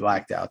completely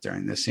blacked out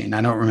during this scene.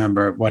 I don't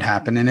remember what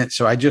happened in it,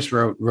 so I just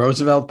wrote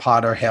Roosevelt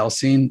Potter Hale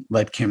scene.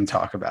 Let Kim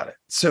talk about it.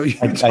 So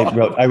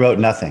I wrote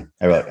nothing.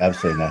 I wrote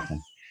absolutely nothing.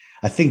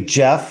 I think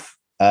Jeff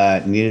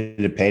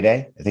needed a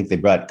payday. I think they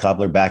brought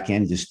Cobbler back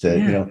in just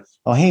to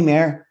oh hey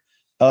Mayor,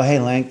 oh hey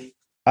Link,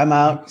 I'm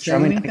out. Say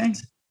anything?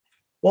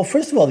 Well,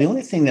 first of all, the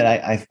only thing that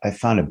I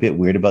found a bit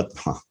weird about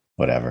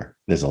whatever.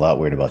 There's a lot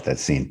weird about that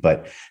scene.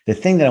 But the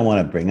thing that I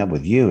want to bring up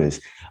with you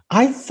is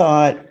I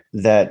thought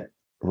that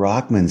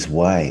Rockman's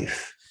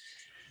wife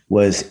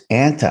was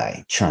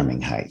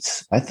anti-Charming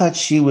Heights. I thought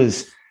she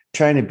was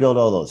trying to build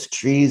all those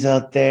trees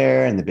out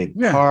there and the big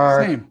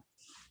park. Same.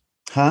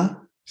 Huh?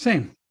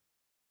 Same.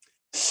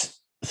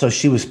 So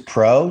she was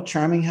pro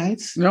Charming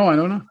Heights? No, I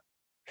don't know.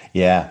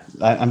 Yeah,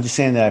 I'm just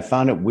saying that I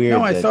found it weird.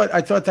 No, I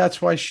thought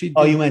that's why she.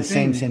 Oh, you went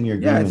same. You're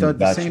I thought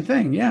the same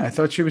thing. Yeah, I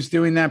thought she was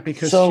doing that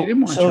because she didn't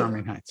want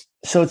Charming Heights.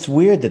 So it's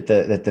weird that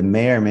the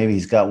mayor, maybe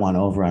he's got one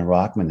over on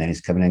Rockman. Then he's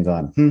coming in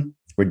and going,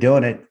 we're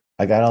doing it.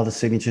 I got all the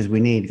signatures we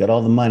need. Got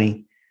all the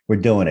money. We're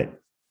doing it.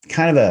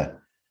 Kind of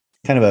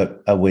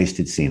a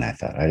wasted scene. I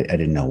thought. I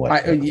didn't know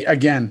what.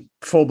 Again,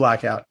 full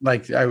blackout.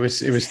 Like it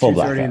was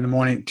 2:30 in the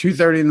morning.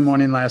 2:30 in the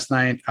morning last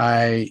night.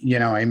 I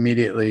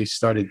immediately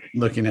started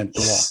looking at the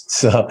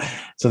wall.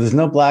 So there's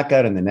no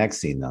blackout in the next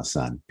scene though,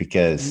 son,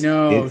 because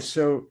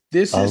so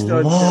this is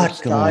a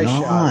lot going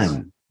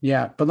on.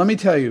 Yeah, but let me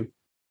tell you,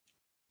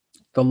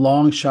 the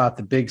long shot,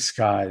 the big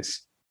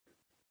skies.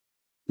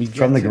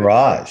 From the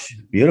garage.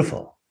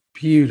 Beautiful,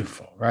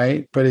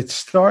 right? But it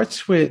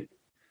starts with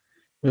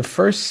the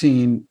first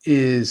scene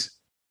is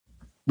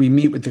we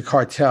meet with the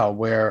cartel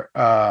where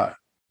oh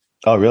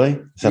really?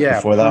 Is that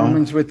before that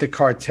one? With the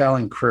cartel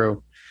and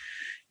crew.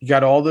 You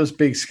got all those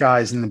big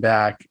skies in the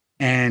back.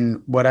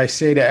 And what I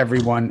say to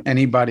everyone,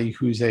 anybody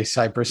who's a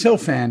Cypress Hill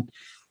fan,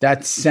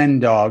 that's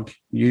Send Dog.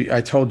 I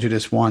told you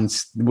this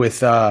once with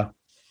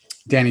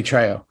Danny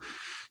Trejo.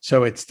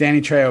 So it's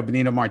Danny Trejo,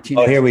 Benito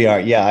Martinez. Oh, here we are.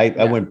 Yeah,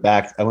 I went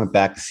back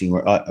to see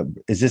where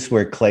is this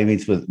where Clay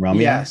meets with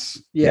Romeo? Yes.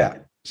 Yeah.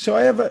 So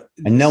I have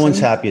and no one's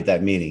happy at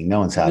that meeting.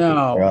 No one's happy.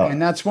 No,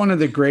 and that's one of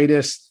the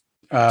greatest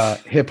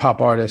hip hop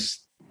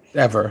artists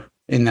ever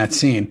in that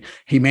scene.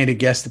 He made a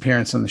guest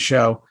appearance on the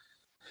show,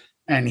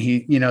 and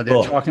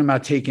they're talking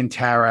about taking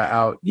Tara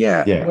out.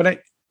 Yeah.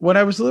 What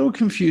I was a little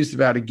confused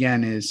about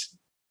again is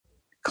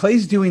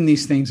Clay's doing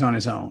these things on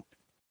his own.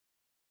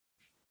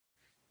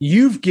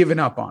 You've given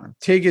up on him.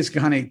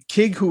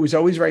 Tig, who was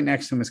always right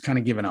next to him, is kind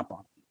of given up on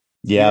him.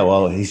 Yeah,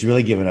 well, he's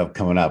really giving up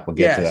coming up. We'll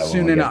get to that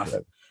soon enough.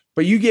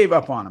 But you gave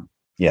up on him.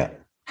 Yeah.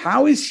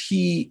 How is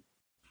he?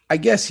 I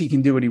guess he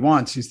can do what he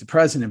wants. He's the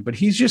president, but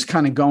he's just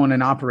kind of going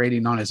and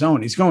operating on his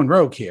own. He's going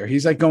rogue here.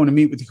 He's like going to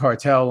meet with the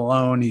cartel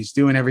alone. He's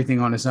doing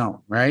everything on his own,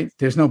 right?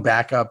 There's no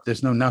backup.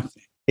 There's no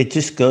nothing. It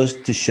just goes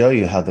to show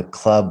you how the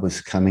club was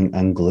coming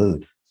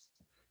unglued.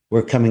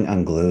 We're coming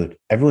unglued.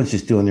 Everyone's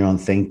just doing their own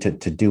thing to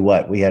do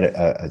what? We had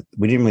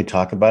we didn't really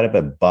talk about it,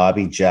 but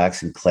Bobby,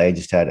 Jackson, Clay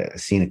just had a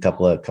scene a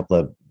couple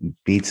of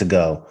beats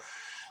ago.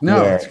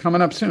 No, it's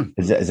coming up soon.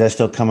 Is that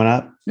still coming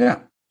up?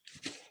 Yeah.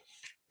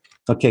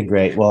 Okay,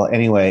 great. Well,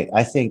 anyway,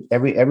 I think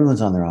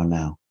everyone's on their own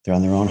now. They're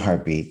on their own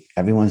heartbeat.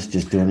 Everyone's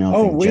just doing their own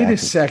thing. Oh, wait a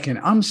second.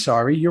 I'm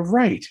sorry. You're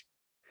right.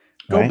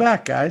 Go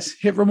back, guys.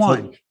 Hit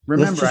rewind.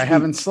 Remember, I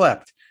haven't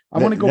slept. I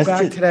want to go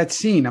back to that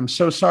scene. I'm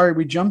so sorry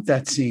we jumped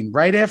that scene.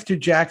 Right after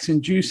Jax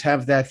and Juice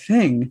have that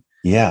thing.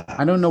 Yeah.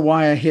 I don't know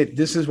why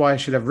this is why I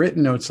should have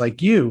written notes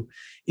like you.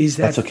 Is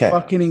that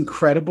fucking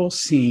incredible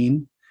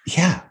scene?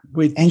 Yeah.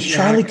 With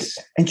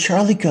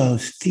Charlie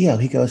goes, Theo,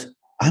 he goes,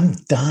 I'm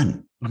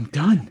done. I'm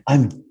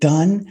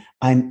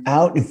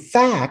out. In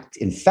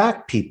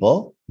fact,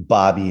 people,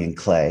 Bobby and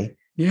Clay,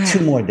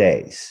 2 more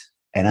days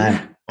and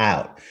I'm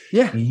out.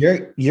 Yeah.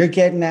 You're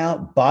getting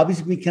out.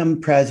 Bobby's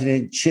become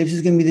president. Chips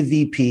is going to be the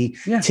VP.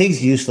 Yeah.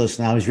 Tig's useless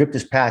now. He's ripped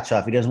his patch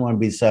off. He doesn't want to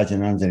be the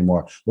sergeant at arms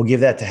anymore. We'll give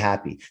that to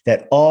Happy.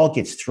 That all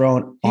gets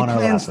thrown on our lap.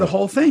 He plans the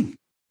whole thing.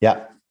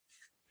 Yeah.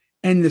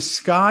 And the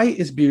sky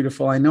is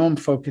beautiful. I know I'm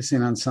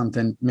focusing on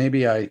something.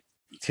 Maybe I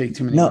take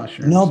too many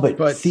mushrooms. No,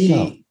 but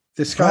Theo,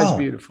 the sky's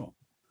beautiful.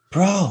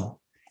 Bro,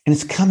 and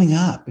it's coming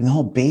up. And the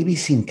whole baby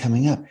scene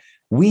coming up.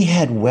 We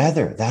had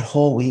weather that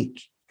whole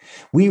week.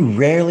 We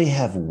rarely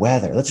have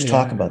weather. Let's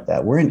talk about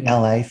that. We're in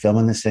LA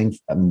filming this thing.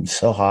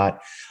 So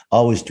hot,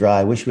 always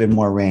dry. Wish we had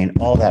more rain,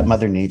 all that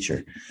Mother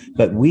Nature.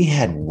 But we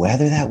had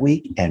weather that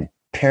week. And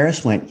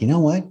Paris went, you know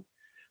what?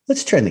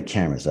 Let's turn the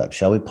cameras up,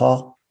 shall we,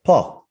 Paul?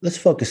 Paul, let's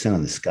focus in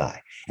on the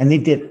sky. And they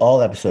did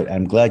all episode.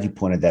 I'm glad you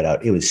pointed that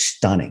out. It was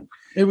stunning.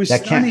 It was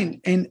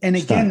stunning. And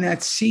again,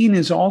 that scene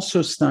is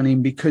also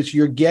stunning because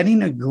you're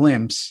getting a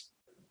glimpse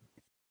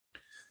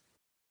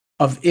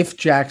of if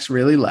Jax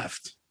really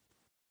left.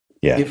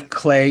 Yeah. If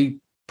Clay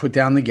put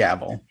down the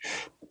gavel.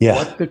 Yeah.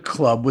 What the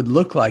club would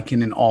look like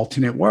in an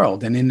alternate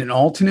world. And in an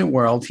alternate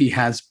world, he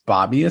has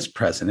Bobby as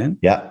president.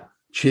 Yeah.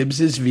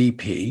 Chibs as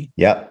VP.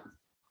 Yep.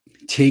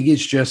 Tig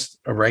is just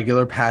a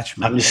regular patch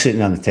member. I'm just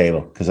sitting on the table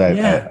because I'm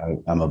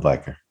a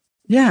biker.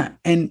 Yeah,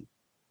 and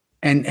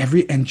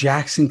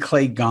Jackson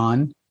Clay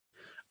gone,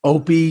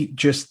 Opie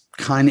just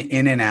kind of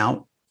in and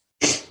out.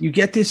 You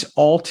get this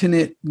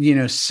alternate,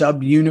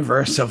 sub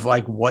universe of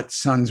like what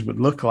Sons would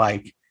look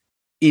like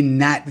in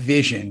that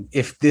vision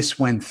if this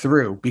went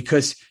through,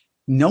 because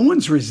no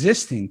one's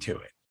resisting to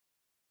it.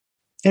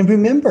 And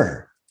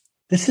remember,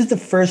 this is the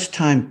first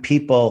time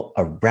people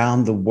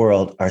around the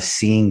world are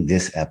seeing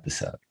this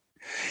episode.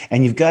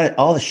 And you've got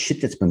all the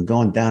shit that's been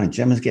going down and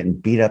Gemma's getting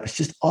beat up. It's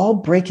just all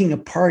breaking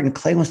apart and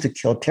Clay wants to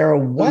kill Tara.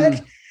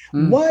 What?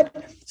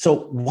 What?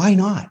 So why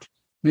not?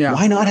 Yeah.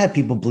 Why not have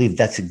people believe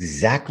that's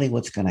exactly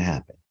what's going to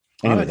happen?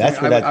 Anyway,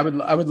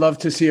 I would love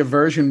to see a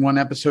one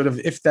episode of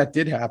if that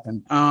did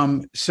happen.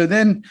 So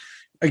then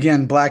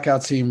again,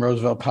 blackout scene,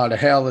 Roosevelt Pot of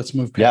Hell. Let's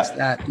move past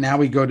that. Now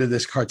we go to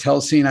this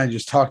cartel scene I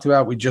just talked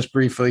about. We just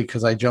briefly,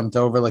 because I jumped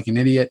over like an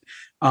idiot.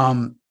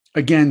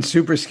 Again,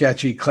 super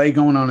sketchy. Clay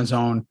going on his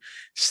own.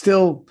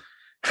 Still,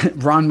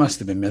 Ron must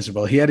have been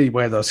miserable. He had to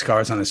wear those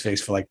scars on his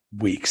face for like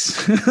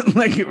weeks.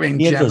 Like he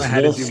had those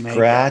little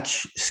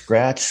scratch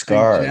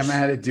scars. Gemma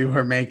had to do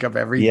her makeup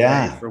every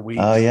day for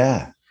weeks. Oh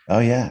yeah.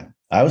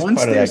 I was Once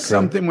part of there's that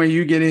something where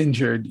you get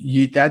injured,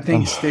 that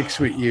thing sticks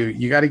with you.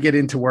 You got to get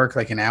into work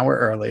like an hour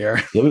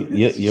earlier.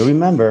 You'll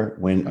remember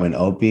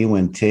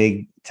when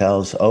Tig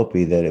tells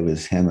Opie that it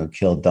was him who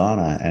killed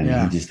Donna, and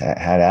he just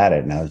had at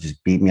it. And I was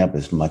just beat me up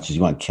as much as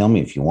you want. Kill me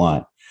if you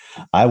want.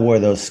 I wore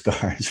those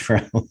scars for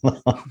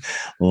a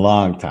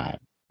long time.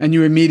 And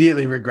you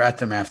immediately regret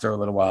them after a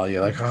little while.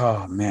 You're like,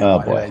 oh man,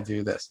 why did I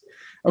do this?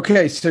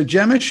 Okay, so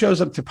Gemma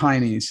shows up to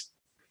Piney's.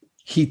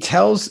 He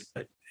tells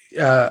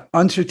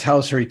Unser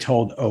tells her he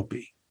told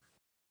Opie.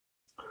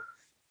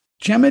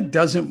 Gemma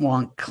doesn't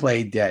want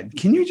Clay dead.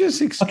 Can you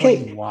just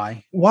explain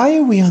why? Why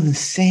are we on the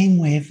same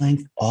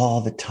wavelength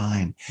all the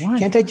time? Why?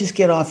 Can't I just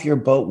get off your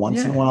boat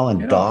once in a while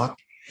and dock?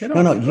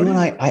 No, you and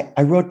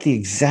I wrote the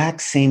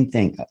exact same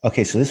thing.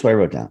 Okay, so this is what I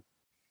wrote down.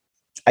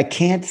 I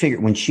can't figure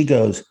when she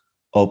goes,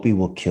 Opie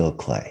will kill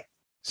Clay.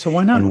 So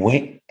why not?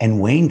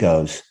 And Wayne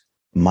goes,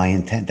 my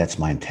intent. That's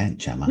my intent,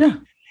 Gemma. Yeah.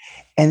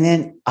 And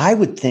then I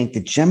would think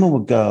that Gemma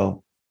would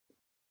go,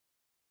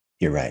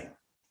 you're right.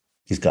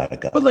 He's got to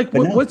go. But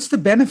what's the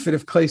benefit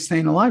of Clay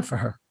staying alive for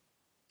her?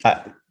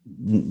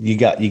 You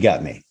got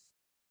me.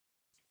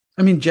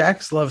 I mean,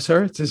 Jax loves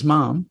her. It's his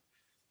mom.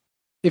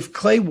 If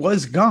Clay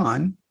was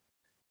gone,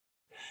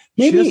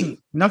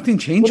 nothing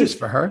changes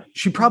for her.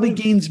 She probably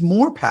gains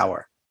more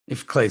power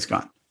if Clay's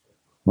gone.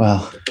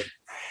 Well,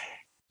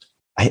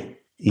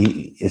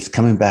 it's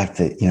coming back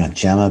to,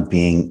 Gemma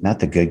being not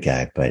the good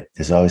guy, but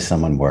there's always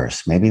someone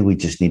worse. Maybe we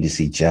just need to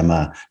see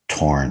Gemma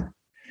torn.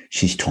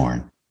 She's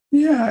torn.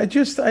 Yeah,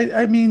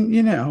 I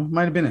mean,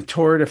 might have been a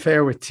torrid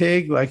affair with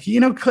Tig. Like,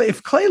 Clay,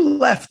 if Clay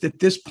left at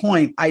this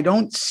point, I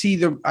don't see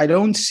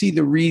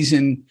the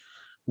reason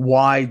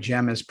why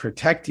Gemma's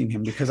protecting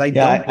him, because I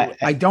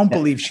don't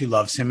believe she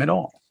loves him at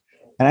all.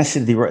 And I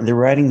said the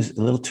writing's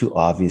a little too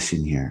obvious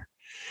in here.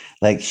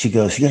 Like she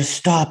goes, you got to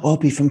stop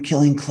Opie from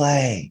killing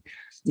Clay.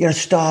 You got to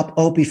stop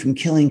Opie from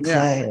killing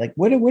Clay. Yeah. Like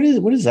what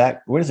is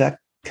that? Where does that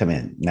come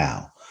in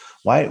now?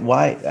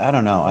 Why? I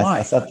don't know.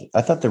 I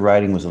thought the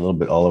writing was a little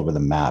bit all over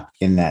the map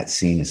in that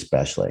scene,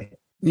 especially.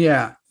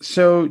 Yeah.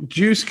 So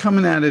Juice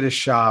coming out of the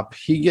shop,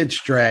 he gets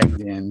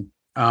dragged in.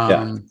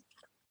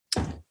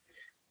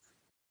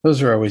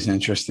 Those are always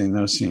interesting.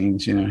 Those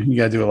scenes, you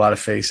got to do a lot of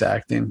face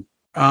acting.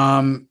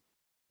 And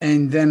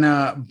then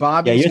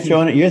Bobby. Yeah,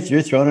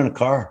 you're thrown in a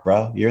car,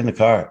 bro. You're in the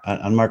car,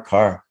 unmarked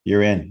car.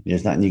 You're in.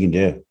 There's nothing you can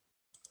do.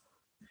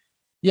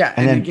 Yeah,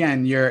 and then,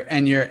 again, you're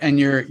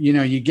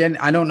you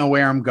get. I don't know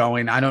where I'm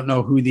going. I don't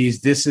know who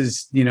these. This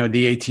is the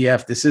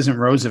ATF. This isn't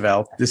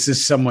Roosevelt. This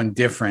is someone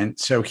different.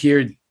 So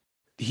here,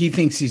 he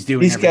thinks he's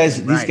doing these guys.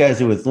 Right. These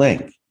guys are with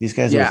Link. These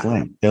guys are with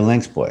Link. They're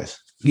Link's boys.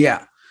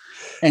 Yeah,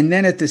 and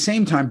then at the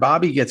same time,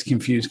 Bobby gets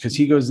confused because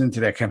he goes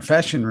into that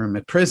confession room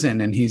at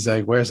prison and he's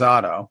like, "Where's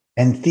Otto?"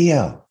 And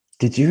Theo,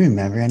 did you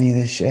remember any of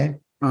this shit?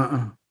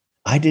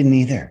 I didn't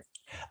either.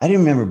 I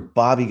didn't remember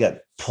Bobby got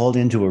pulled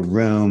into a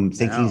room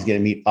thinking he's going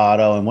to meet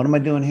Otto. And what am I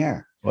doing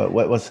here? What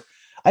was,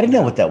 I didn't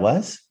know what that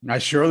was. I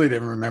surely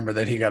didn't remember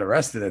that he got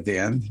arrested at the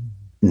end.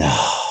 No.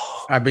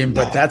 I mean,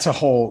 but this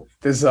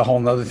is a whole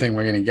nother thing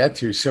we're going to get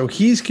to. So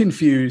he's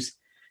confused.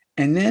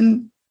 And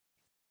then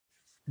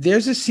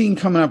there's a scene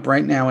coming up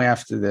right now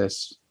after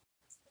this.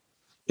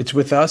 It's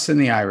with us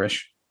and the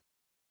Irish.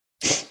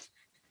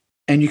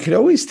 And you could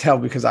always tell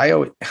because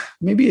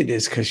maybe it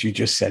is because you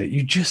just said it.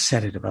 You just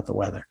said it about the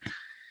weather.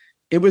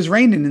 It was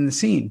raining in the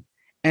scene.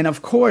 And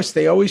of course,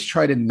 they always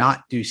try to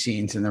not do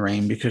scenes in the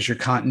rain because your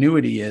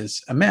continuity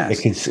is a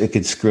mess. It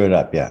could screw it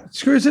up. Yeah. It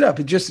screws it up.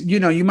 It just,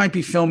 you might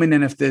be filming.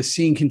 And if the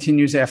scene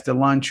continues after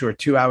lunch or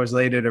 2 hours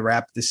later to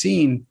wrap the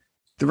scene,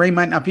 the rain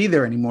might not be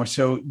there anymore.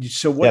 So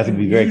what you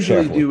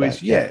usually do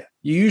is, you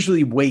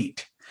usually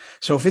wait.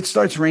 So if it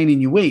starts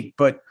raining, you wait.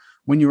 But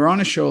when you're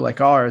on a show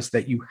like ours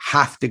that you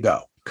have to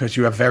go because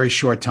you have very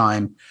short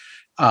time,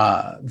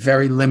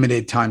 very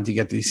limited time to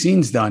get these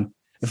scenes done.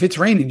 If it's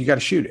raining, you got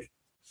to shoot it.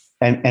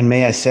 And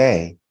may I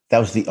say, that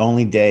was the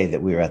only day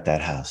that we were at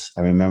that house.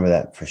 I remember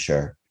that for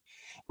sure.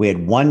 We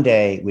had one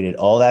day, we did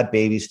all that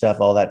baby stuff,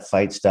 all that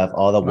fight stuff,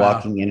 all the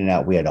walking in and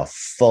out. We had a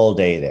full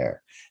day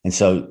there. And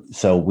so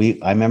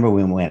I remember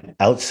we went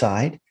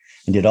outside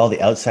and did all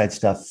the outside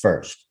stuff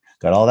first,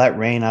 got all that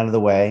rain out of the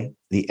way.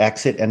 The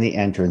exit and the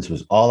entrance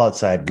was all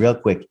outside real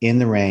quick in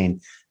the rain.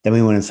 Then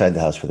we went inside the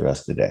house for the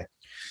rest of the day.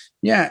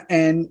 Yeah.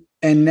 And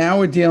now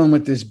we're dealing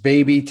with this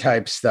baby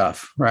type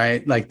stuff,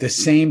 right? Like the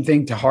same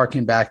thing, to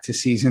harken back to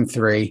season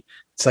 3.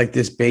 It's like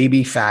this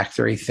baby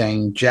factory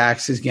thing.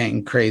 Jax is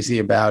getting crazy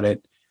about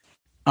it.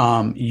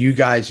 You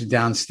guys are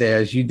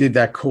downstairs. You did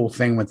that cool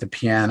thing with the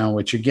piano,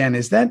 which again,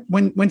 is that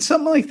when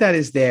something like that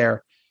is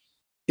there,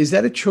 is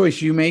that a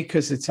choice you make?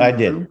 Cause it's, I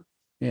did. Room?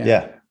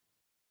 Yeah.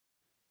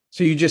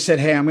 So you just said,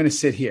 hey, I'm going to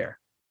sit here.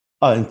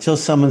 Oh, until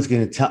someone's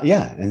going to tell,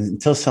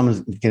 until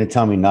someone's going to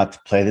tell me not to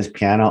play this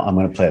piano, I'm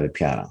going to play the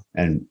piano.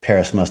 And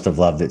Paris must have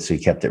loved it. So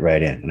he kept it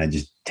right in. And I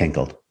just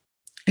tinkled.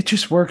 It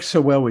just works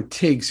so well with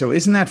Tig. So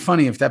isn't that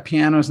funny? If that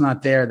piano's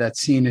not there, that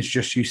scene is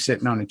just you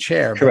sitting on a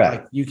chair. Correct.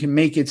 But like, you can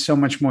make it so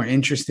much more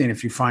interesting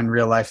if you find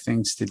real life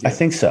things to do. I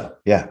think so.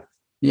 Yeah.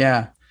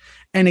 Yeah.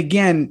 And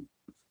again,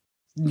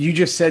 you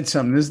just said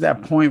something. This is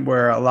that point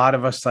where a lot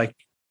of us, like,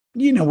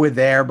 we're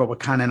there, but we're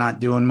kind of not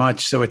doing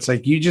much. So it's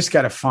like, you just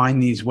got to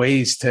find these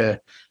ways to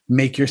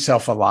make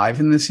yourself alive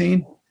in the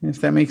scene,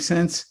 if that makes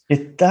sense.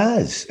 It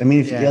does. I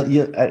mean,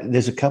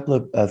 there's a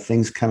couple of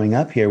things coming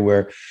up here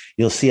where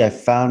you'll see I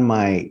found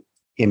my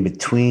in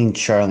between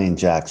Charlie and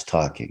Jax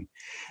talking.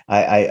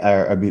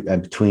 I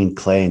between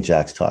Clay and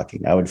Jax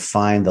talking. I would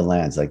find the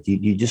lands. Like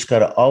you just got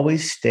to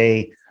always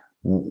stay.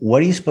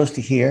 What are you supposed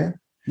to hear?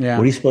 Yeah.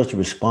 What are you supposed to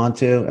respond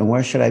to? And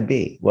where should I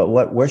be?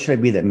 Where should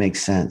I be that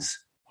makes sense?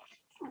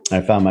 I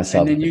found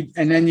myself.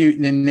 And then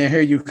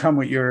here you come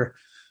with your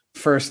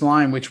first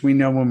line, which we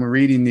know when we're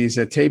reading these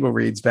table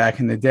reads back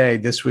in the day.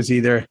 This was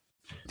either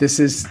this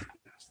is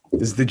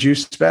the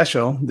Juice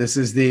special. This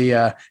is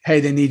the hey,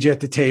 they need you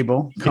at the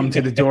table. Come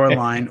to the door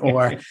line,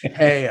 or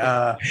hey,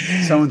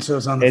 so and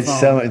so's on the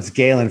phone. It's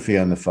Galen for you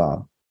on the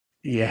phone.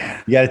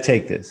 Yeah, you got to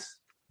take this.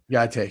 You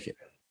got to take it.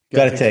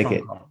 Got to take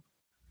it. Call.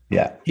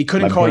 Yeah, he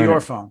couldn't call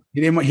your phone.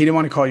 He didn't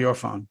want to call your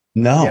phone.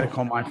 No, he had to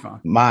call my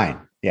phone. Mine.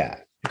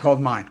 Yeah, he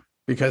called mine.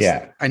 Because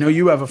I know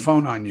you have a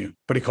phone on you,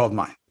 but he called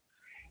mine.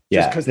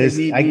 Just because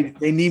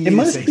they need me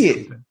to say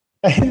something.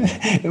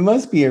 It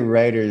must be a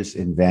writer's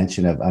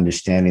invention of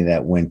understanding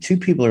that when two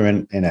people are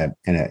in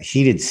a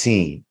heated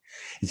scene,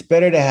 it's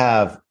better to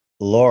have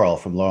Laurel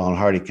from Laurel and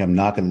Hardy come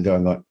knock on the door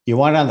and go, "You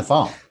want it on the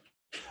phone,"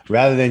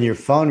 rather than your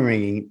phone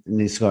ringing and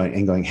just going,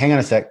 "Hang on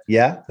a sec,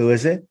 yeah, who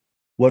is it?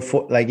 What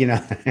for?" Like,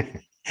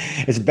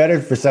 it's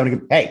better for someone to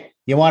go, "Hey,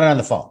 you want it on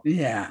the phone."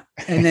 Yeah.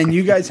 And then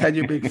you guys had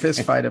your big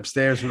fist fight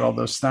upstairs with all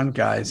those stunt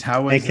guys.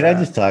 How was Can I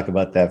just talk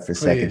about that for a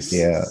second?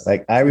 Yeah.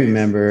 Like I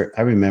remember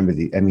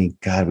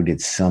God, we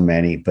did so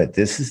many, but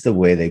this is the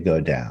way they go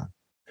down.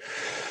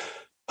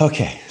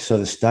 Okay. So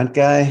the stunt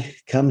guy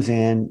comes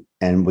in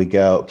and we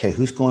go, okay,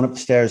 who's going up the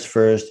stairs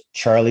first?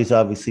 Charlie's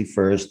obviously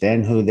first,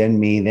 then who, then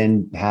me,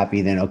 then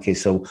Happy, then, okay.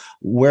 So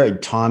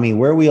Tommy,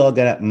 where are we all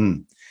gonna,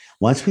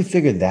 once we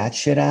figured that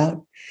shit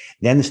out,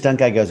 then the stunt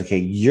guy goes, okay,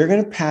 you're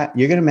going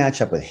to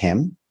match up with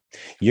him.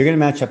 You're going to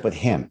match up with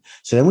him.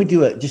 So then we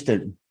do just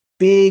a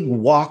big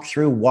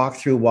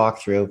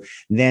walkthrough.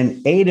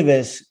 Then 8 of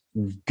us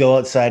go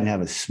outside and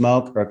have a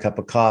smoke or a cup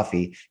of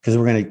coffee because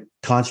we're going to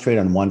concentrate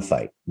on one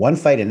fight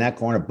in that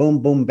corner.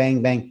 Boom, boom,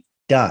 bang, bang,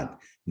 done.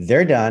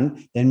 They're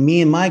done. Then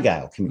me and my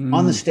guy will come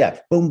on the steps.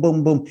 Boom,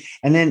 boom, boom.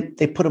 And then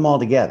they put them all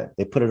together.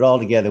 They put it all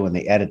together when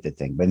they edit the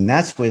thing. But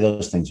that's the way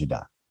those things are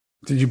done.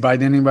 Did you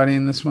bite anybody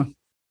in this one?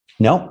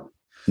 No.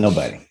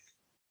 Nobody.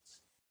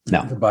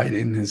 No. The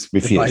biting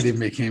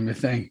became a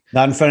thing.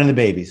 Not in front of the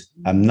babies.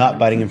 I'm not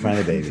biting in front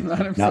of the babies.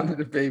 Not in front of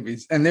the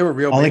babies. And they were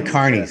real Only babies.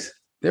 carnies.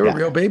 There were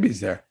real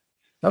babies there.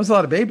 That was a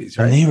lot of babies,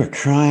 right? And they were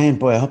crying.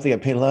 Boy, I hope they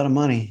got paid a lot of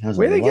money.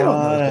 Where are they getting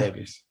all those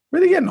babies? Where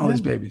are they getting all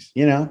these babies?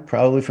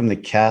 Probably from the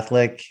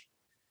Catholic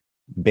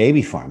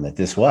baby farm that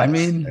this was. I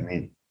mean,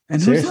 and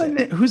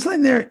who's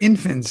letting their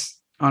infants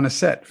on a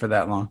set for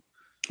that long?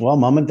 Well,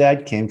 mom and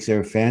dad came because they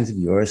were fans of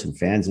yours and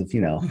fans of,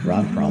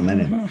 Ron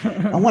Perlman. And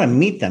I want to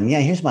meet them. Yeah,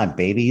 here's my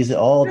baby. Use it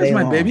all day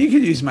long. Baby. You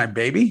could use my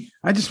baby.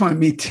 I just want to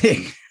meet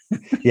Tig.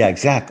 Yeah,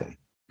 exactly.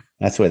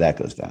 That's the way that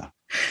goes down.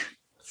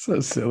 So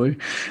silly.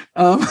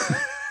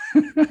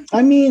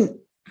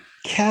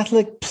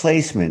 Catholic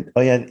placement.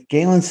 Oh, yeah.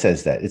 Galen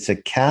says that. It's a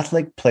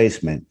Catholic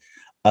placement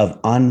of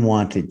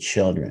unwanted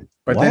children.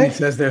 But then he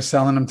says they're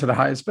selling them to the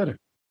highest bidder.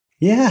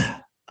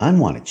 Yeah.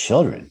 Unwanted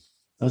children.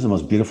 Those are the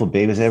most beautiful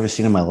babies I've ever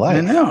seen in my life.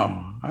 I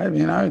know. I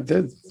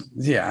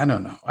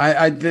don't know.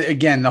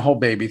 Again, the whole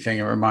baby thing,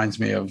 it reminds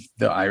me of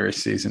the Irish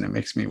season. It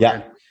makes me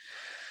weird.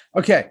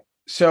 Okay.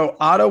 So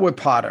Otto with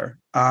Potter.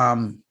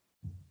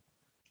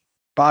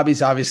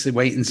 Bobby's obviously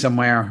waiting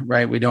somewhere,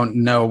 right? We don't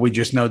know. We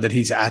just know that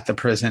he's at the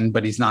prison,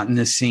 but he's not in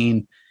this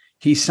scene.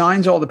 He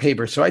signs all the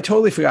papers. So I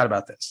totally forgot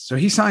about this. So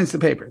he signs the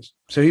papers.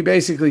 So he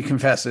basically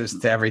confesses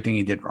to everything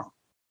he did wrong.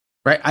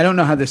 right? I don't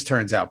know how this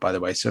turns out, by the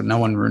way, so no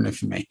one ruined it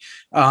for me.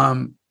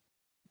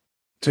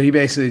 So he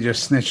basically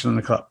just snitched on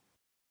the club.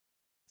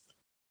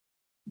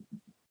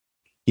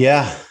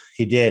 Yeah,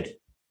 he did.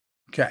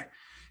 Okay.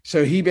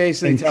 So he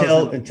basically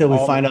until we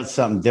find out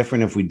something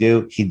different. If we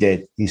do, he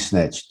did. He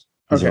snitched.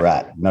 He's a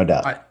rat, no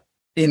doubt.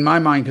 In my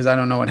mind, because I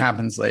don't know what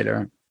happens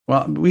later.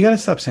 Well, we got to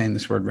stop saying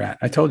this word rat.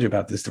 I told you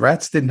about this. The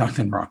rats did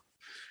nothing wrong.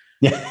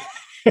 Yeah.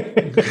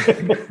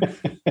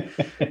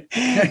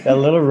 That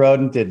little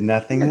rodent did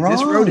nothing wrong.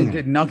 This rodent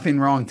did nothing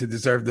wrong to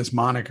deserve this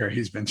moniker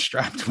he's been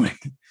strapped with.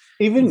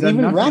 Even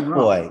Rat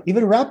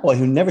Boy,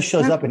 who never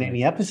shows up in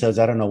any episodes.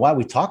 I don't know why.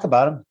 We talk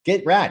about him.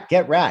 Get Rat.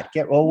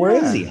 Well, where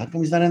is he? How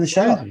come he's not in the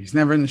show? He's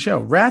never in the show.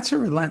 Rats are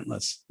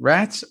relentless.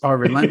 Rats are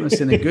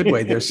relentless in a good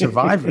way. They're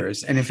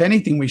survivors. And if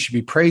anything, we should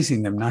be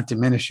praising them, not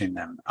diminishing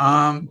them.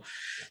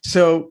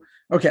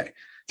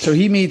 So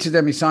he meets with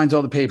them. He signs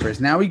all the papers.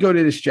 Now we go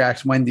to this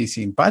Jax Wendy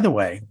scene. By the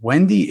way,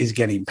 Wendy is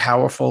getting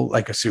powerful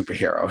like a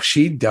superhero.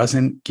 She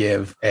doesn't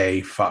give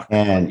a fuck.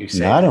 And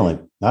not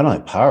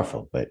only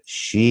powerful, but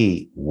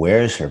she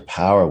wears her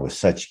power with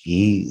such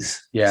ease.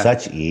 Yeah,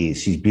 such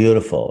ease. She's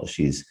beautiful.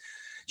 She's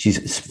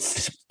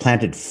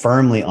planted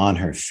firmly on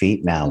her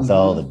feet now with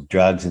all the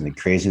drugs and the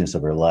craziness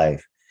of her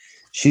life.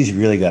 She's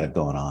really got it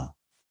going on.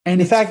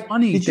 And in fact,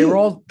 funny, they're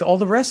all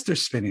the rest are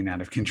spinning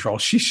out of control.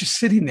 She's just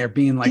sitting there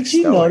being like, did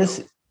you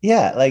notice?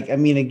 Yeah. Like, I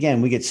mean,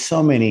 again, we get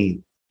so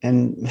many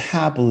and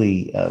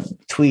happily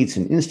tweets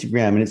and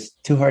Instagram, and it's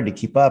too hard to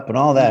keep up and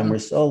all that. And we're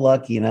so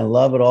lucky and I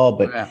love it all.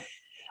 But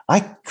I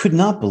could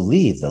not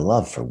believe the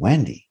love for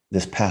Wendy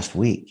this past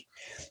week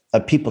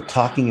of people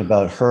talking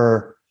about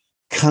her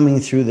coming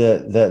through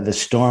the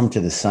storm to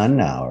the sun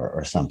now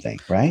or something,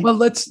 right? Well,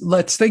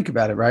 let's think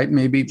about it, right?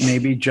 Maybe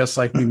just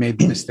like we made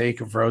the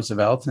mistake of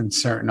Roosevelt and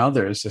certain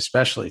others,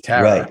 especially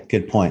Tara. Right.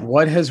 Good point.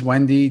 What has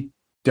Wendy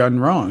done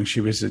wrong?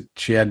 She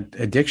had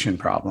addiction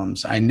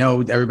problems. I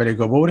know everybody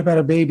go, well, what about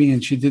a baby?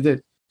 And she did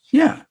it.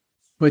 Yeah.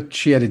 But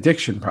she had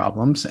addiction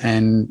problems.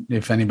 And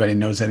if anybody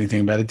knows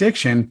anything about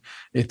addiction,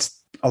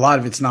 a lot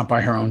of it's not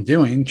by her own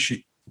doing.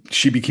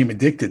 She became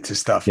addicted to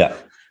stuff. Yeah.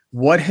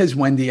 What has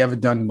Wendy ever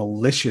done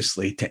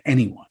maliciously to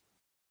anyone?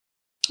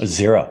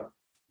 Zero.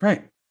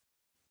 Right.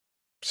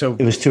 So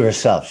it was to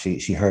herself.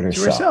 She hurt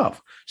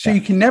herself. So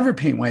you can never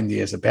paint Wendy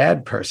as a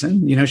bad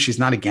person. You know, she's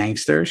not a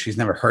gangster. She's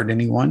never hurt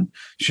anyone.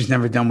 She's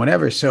never done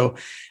whatever. So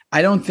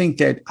I don't think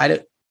that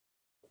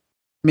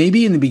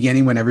maybe in the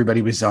beginning when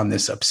everybody was on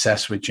this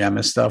obsessed with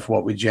Gemma stuff,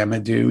 what would Gemma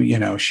do? You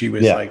know, she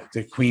was like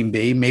the queen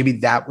bee. Maybe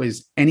that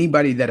was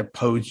anybody that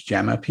opposed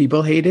Gemma,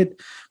 people hated,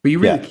 but you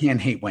really can't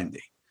hate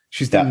Wendy.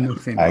 She's done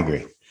nothing wrong. I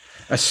agree.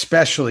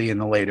 Especially in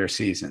the later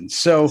seasons.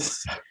 So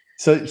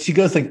she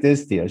goes like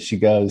this, Theo. She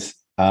goes,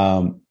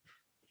 I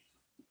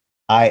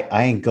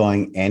ain't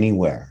going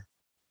anywhere.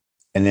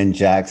 And then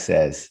Jack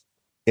says,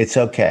 it's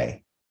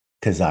okay,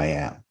 because I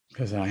am.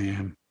 Because I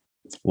am.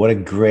 What a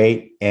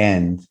great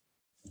end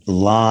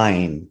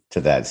line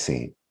to that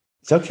scene.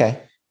 It's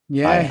okay.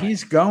 Yeah,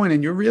 he's going,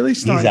 and you're really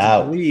starting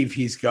to believe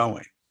he's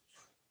going.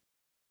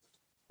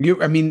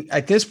 I mean,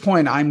 at this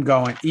point, I'm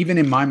going, even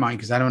in my mind,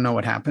 because I don't know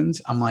what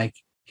happens. I'm like,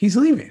 he's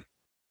leaving.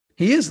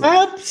 He is leaving.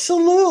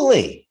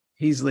 Absolutely.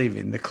 He's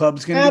leaving. The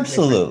club's going to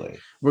absolutely.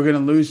 We're going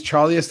to lose.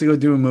 Charlie has to go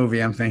do a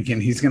movie. I'm thinking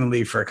he's going to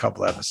leave for a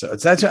couple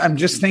episodes. I'm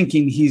just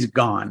thinking he's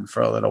gone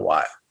for a little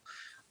while.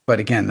 But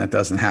again, that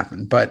doesn't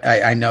happen. But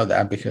I know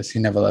that because he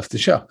never left the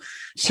show.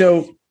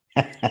 So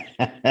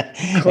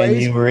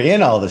and you were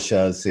in all the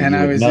shows. So and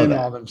I was in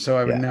all of them, so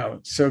I would know.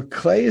 So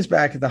Clay is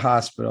back at the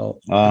hospital.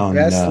 Oh,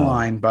 best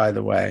line, by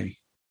the way.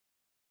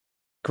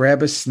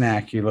 Grab a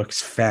snack. You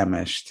looks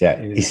famished.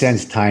 Yeah, he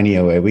sends Tiny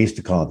away. We used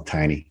to call him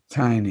Tiny.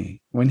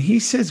 Tiny. When he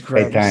says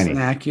grab a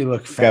snack, you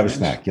look famished. Grab a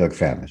snack. You look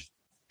famished.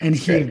 And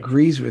he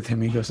agrees with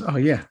him. He goes, oh,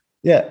 yeah.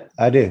 Yeah,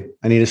 I do.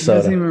 I need a soda.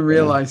 He doesn't even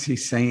realize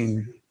he's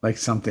saying like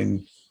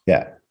something.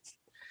 Yeah.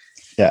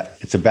 Yeah.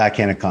 It's a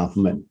backhanded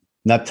compliment.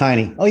 Not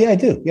Tiny. Oh, yeah, I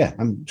do. Yeah,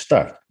 I'm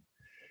starved.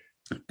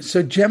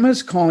 So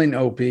Gemma's calling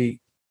Opie.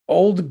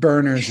 Old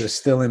burners are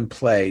still in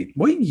play.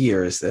 What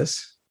year is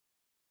this?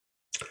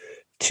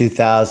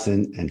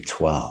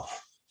 2012.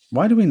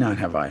 Why do we not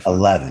have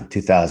iPhone?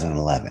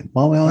 2011.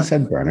 Well, we always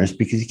had burners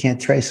because you can't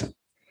trace them.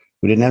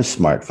 We didn't have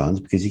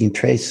smartphones because you can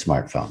trace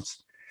smartphones.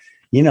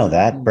 You know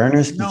that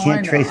burners, you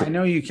can't trace them. I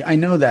know you. I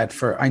know that.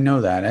 I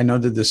know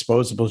the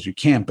disposables you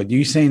can't. But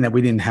you saying that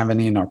we didn't have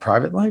any in our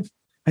private life?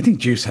 I think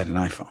Juice had an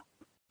iPhone.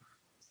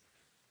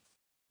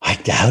 I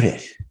doubt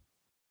it.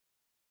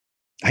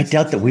 I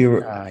doubt that we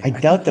were. I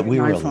doubt that we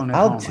were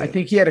allowed to. I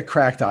think he had a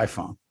cracked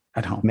iPhone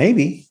at home.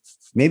 Maybe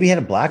he had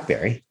a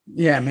BlackBerry.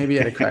 Yeah, maybe he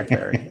had a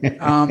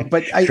crackberry.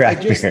 But I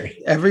just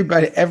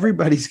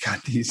everybody's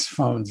got these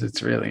phones.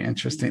 It's really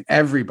interesting.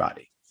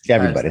 Everybody.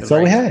 It's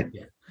all we had.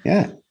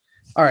 Yeah.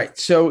 All right.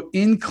 So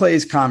in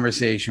Clay's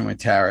conversation with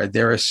Tara,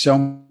 there are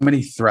so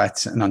many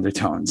threats and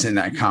undertones in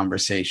that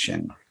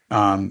conversation.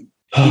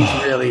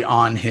 He's really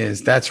on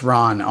his. That's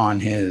Ron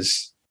on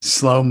his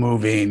slow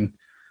moving.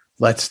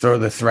 Let's throw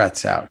the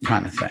threats out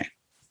kind of thing.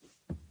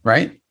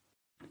 Right.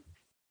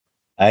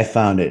 I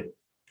found it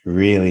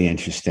really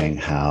interesting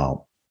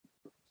how,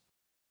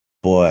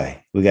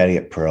 boy, we got to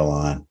get Pearl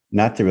on.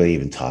 Not to really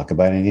even talk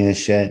about any of this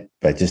shit,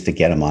 but just to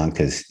get him on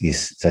because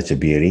he's such a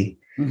beauty.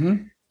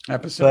 Mm-hmm.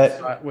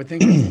 We're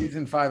thinking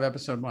season 5,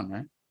 episode 1,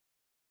 right?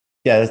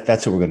 Yeah,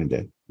 that's what we're going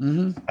to do.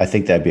 Mm-hmm. I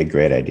think that'd be a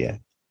great idea.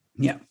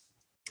 Yeah.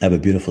 I have a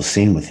beautiful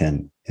scene with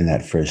him in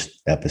that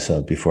first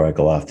episode before I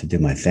go off to do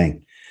my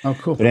thing. Oh,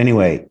 cool. But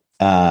anyway,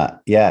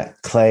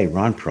 Clay,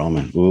 Ron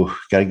Perlman. Ooh,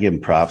 got to give him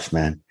props,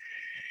 man.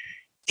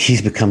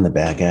 He's become the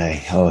bad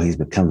guy. Oh, he's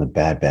become the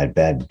bad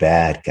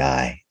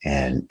guy.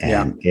 And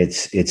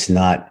it's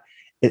not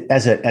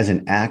as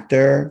an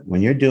actor,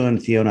 when you're doing,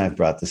 Theo and I have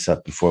brought this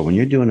up before, when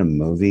you're doing a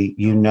movie,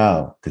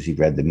 because you've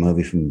read the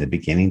movie from the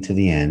beginning to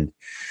the end,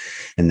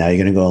 and now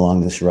you're going to go along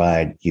this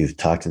ride. You've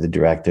talked to the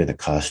director, the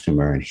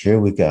costumer, and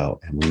here we go.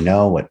 And we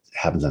know what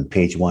happens on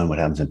page 1, what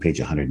happens on page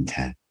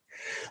 110.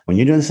 When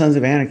you're doing Sons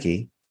of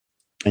Anarchy,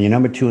 and you're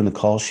number 2 in the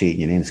call sheet,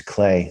 and your name is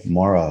Clay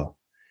Morrow,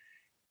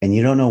 and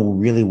you don't know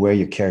really where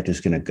your character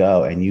is going to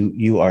go, and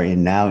you are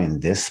now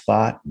in this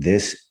spot,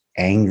 this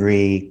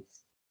angry,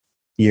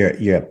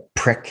 you're a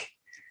prick,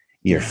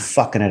 you're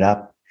fucking it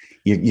up,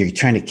 you're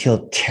trying to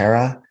kill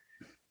Tara.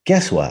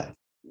 Guess what?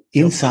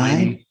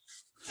 Inside,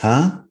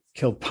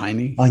 Killed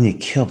Piney. Oh, and you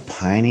killed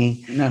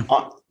Piney.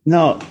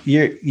 No,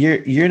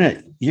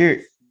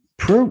 you're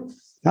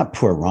not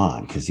poor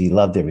Ron, because he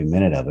loved every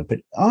minute of it, but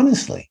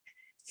honestly,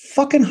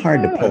 fucking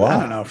hard to pull off. I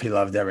don't know if he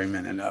loved every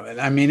minute of it.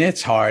 I mean,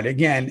 it's hard.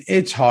 Again,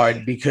 it's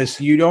hard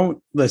because you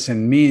don't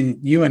listen.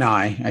 You and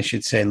I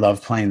should say,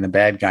 love playing the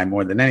bad guy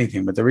more than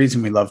anything. But the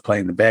reason we love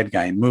playing the bad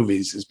guy in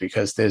movies is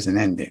because there's an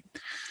ending.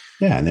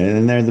 Yeah,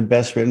 and they're the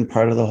best written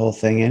part of the whole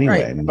thing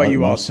anyway. Right. I mean, but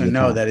you also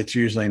know that it's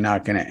usually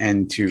not going to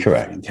end too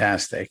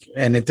fantastic.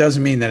 And it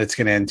doesn't mean that it's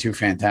going to end too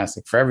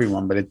fantastic for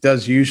everyone, but it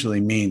does usually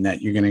mean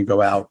that you're going to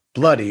go out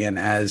bloody. And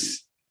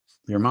as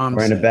your mom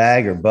says, in a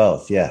bag or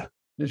both. Yeah.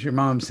 As your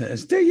mom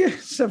says, do you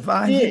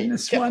survive in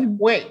this one?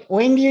 Wait,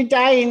 when do you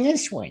die in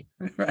this one?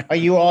 Right. Are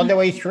you all the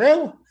way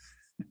through?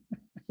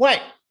 What?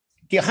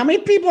 How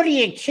many people do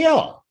you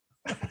kill?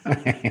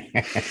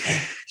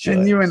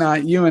 And you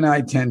and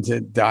I tend to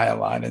die a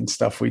lot and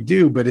stuff we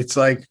do, but it's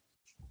like,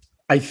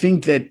 I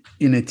think that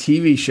in a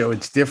TV show,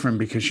 it's different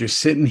because you're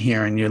sitting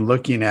here and you're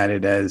looking at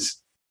it as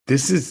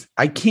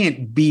I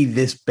can't be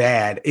this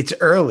bad. It's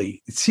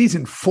early. It's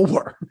season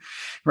 4,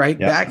 right?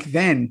 Yep. Back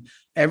then,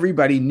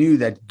 everybody knew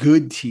that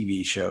good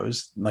TV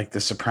shows like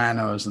The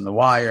Sopranos and The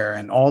Wire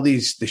and all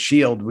these, The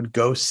Shield would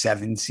go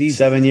 7 seasons.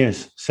 7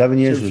 years. 7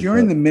 years. So if you're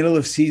in the middle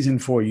of season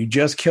 4, you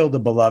just killed a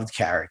beloved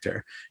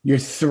character. You're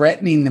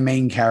threatening the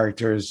main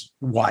character's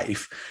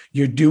wife.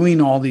 You're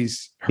doing all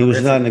these. He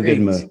was not in a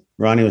good mood.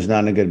 Ronnie was not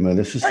in a good mood.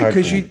 This was hard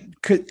because you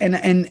could,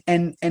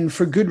 and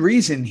for good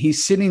reason.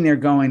 He's sitting there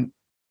going,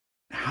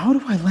 how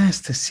do I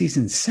last to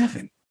season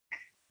 7?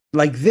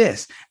 Like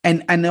this.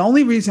 And the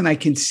only reason I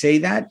can say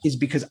that is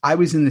because I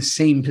was in the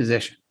same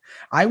position.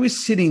 I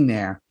was sitting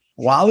there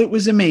while it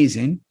was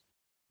amazing,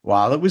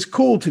 while it was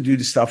cool to do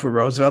the stuff with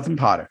Roosevelt and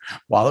Potter,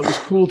 while it was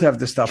cool to have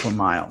the stuff with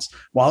Miles,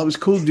 while it was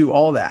cool to do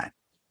all that.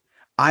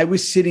 I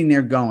was sitting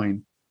there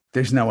going,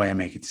 there's no way I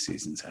make it to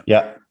season 7.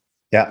 Yeah.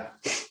 Yeah.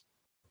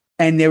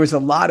 And there was a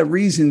lot of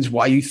reasons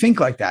why you think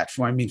like that.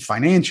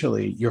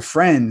 Financially, your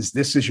friends,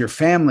 this is your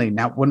family.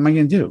 Now, what am I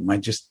going to do?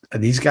 Are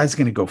these guys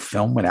going to go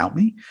film without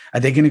me? Are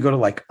they going to go to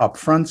like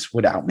upfronts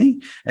without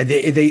me?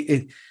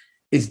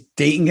 Is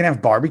Dayton going to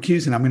have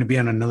barbecues and I'm going to be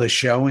on another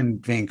show in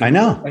Vancouver? I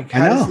know.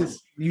 Like,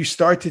 you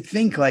start to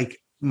think like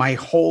my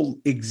whole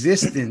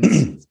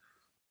existence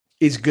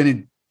is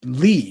going to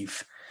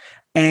leave.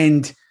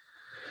 And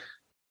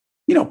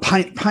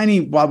Piney,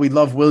 while we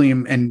love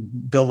William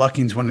and Bill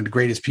Lucking's one of the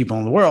greatest people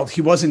in the world,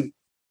 he wasn't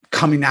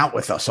coming out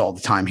with us all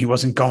the time. He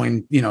wasn't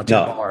going, to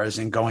bars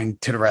and going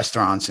to the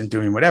restaurants and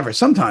doing whatever.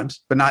 Sometimes,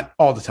 but not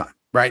all the time,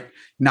 right?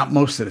 Not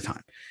most of the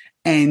time.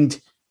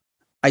 And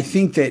I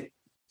think that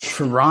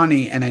for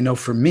Ronnie, and I know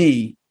for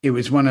me, it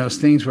was one of those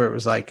things where it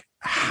was like,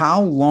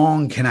 how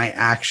long can I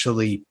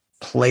actually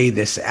play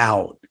this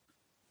out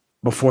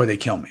before they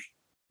kill me?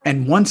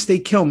 And once they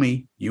kill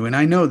me, you and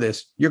I know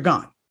this, you're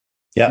gone.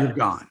 Yeah. You're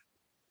gone.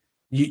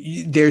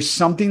 There's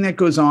something that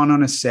goes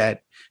on a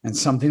set and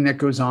something that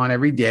goes on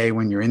every day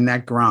when you're in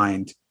that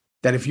grind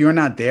that if you're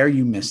not there,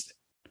 you missed it.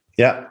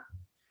 Yeah.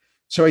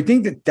 So I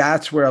think that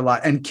that's where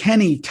and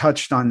Kenny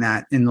touched on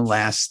that in the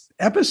last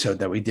episode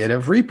that we did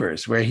of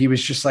Reapers, where he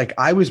was just like,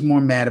 I was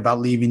more mad about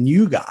leaving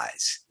you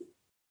guys.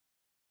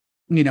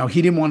 He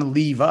didn't want to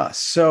leave us.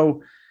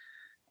 So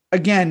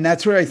again,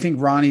 that's where I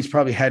think Ronnie's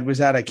probably head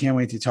was at. I can't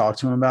wait to talk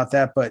to him about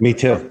that. But me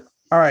too.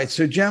 All right.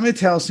 So Gemma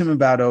tells him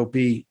about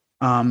Opie.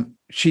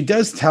 She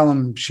does tell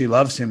him she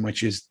loves him,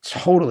 which is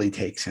totally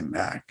takes him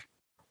back.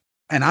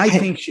 And I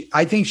think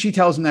she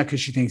tells him that because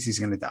she thinks he's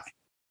going to die.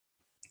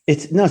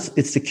 It's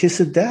the kiss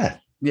of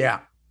death. Yeah.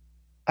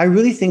 I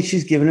really think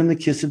she's giving him the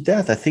kiss of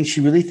death. I think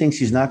she really thinks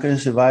he's not going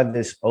to survive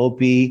this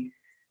Opie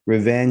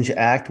revenge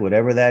act,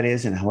 whatever that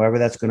is, and however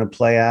that's going to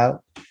play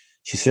out.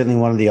 She certainly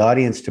wanted the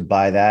audience to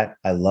buy that.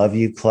 I love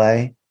you,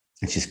 Clay.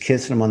 And she's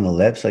kissing him on the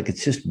lips. Like,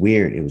 it's just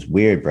weird. It was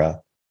weird,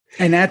 bro.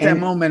 And at that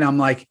moment, I'm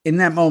like, in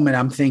that moment,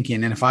 I'm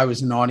thinking, and if I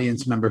was an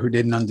audience member who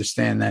didn't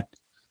understand that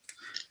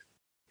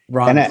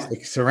Ron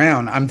sticks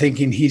around, I'm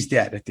thinking he's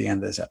dead at the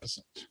end of this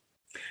episode.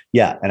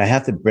 Yeah, and I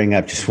have to bring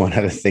up just one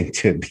other thing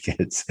too,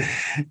 because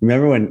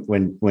remember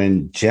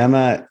when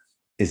Gemma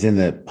is in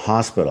the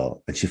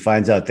hospital and she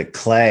finds out that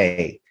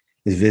Clay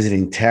is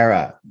visiting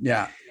Tara.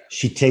 Yeah,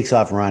 she takes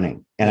off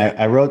running, and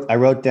I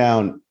wrote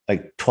down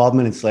like 12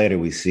 minutes later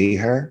we see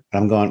her,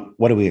 and I'm going,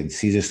 what are we in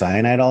Caesar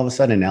Sinai all of a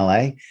sudden in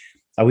L.A.?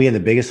 Are we in the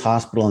biggest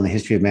hospital in the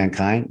history of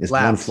mankind? It's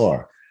one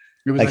floor.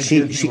 It was like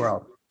Disney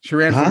World. She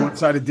ran from one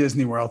side of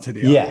Disney World to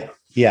the other.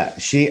 Yeah.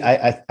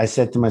 I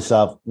said to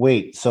myself,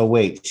 wait.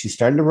 She's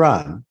starting to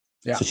run.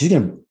 Yeah. So she's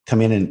going to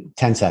come in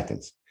 10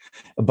 seconds.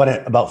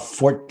 But about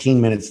 14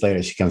 minutes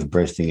later, she comes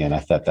bursting in. I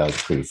thought that was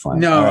pretty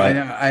funny. No, right.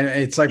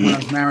 It's like one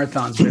of those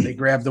marathons where they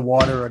grab the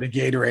water or the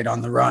Gatorade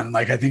on the run.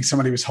 Like I think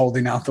somebody was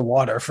holding out the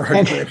water for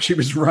her to grab. She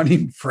was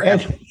running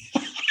forever.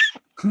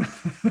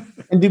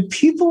 And do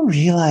people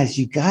realize,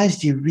 you guys,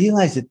 do you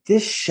realize that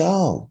this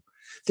show,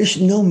 there's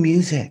no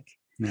music.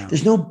 No.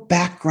 There's no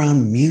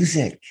background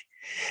music.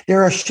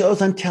 There are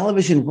shows on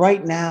television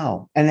right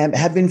now and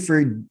have been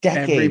for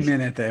decades. Every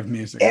minute they have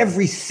music.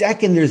 Every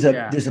second there's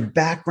a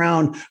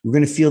background. We're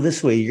going to feel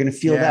this way. You're going to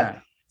feel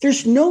that.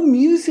 There's no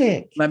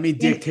music. Let me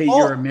dictate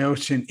your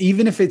emotion.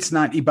 Even if it's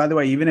not, by the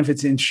way, even if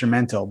it's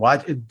instrumental,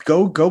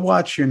 go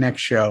watch your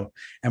next show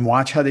and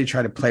watch how they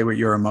try to play with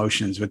your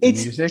emotions with the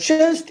music. It's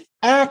just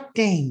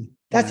acting.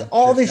 That's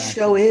all this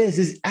show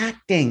is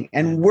acting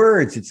and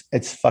words.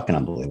 It's fucking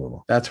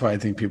unbelievable. That's why I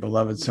think people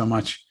love it so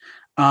much.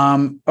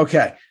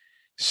 Okay.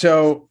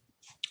 So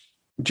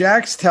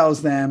Jax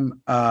tells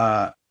them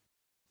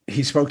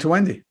he spoke to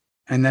Wendy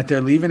and that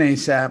they're leaving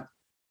ASAP.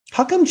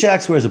 How come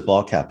Jax wears a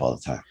ball cap all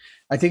the time?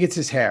 I think it's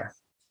his hair.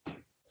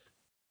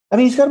 I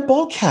mean, he's got a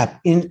ball cap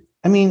in,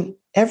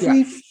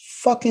 every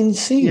fucking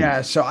scene.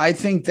 Yeah. So I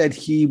think that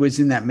he was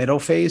in that middle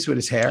phase with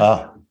his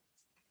hair.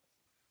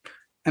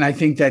 And I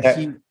think that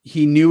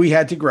he knew he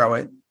had to grow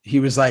it. He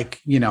was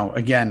like,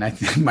 again, I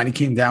think when he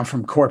came down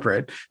from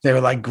corporate, they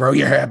were like, grow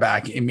your hair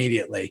back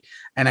immediately.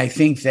 And I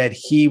think that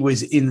he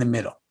was in the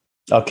middle.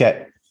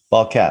 Okay.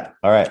 Ball cap.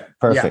 All right.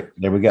 Perfect.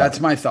 Yeah, there we go. That's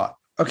my thought.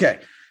 Okay.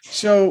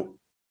 So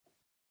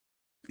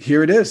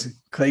here it is.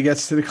 Clay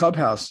gets to the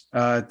clubhouse.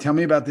 Tell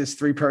me about this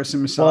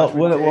 3-person massage.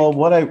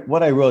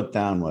 What I wrote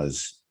down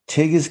was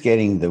Tig is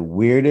getting the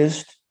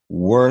weirdest,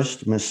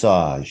 worst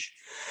massage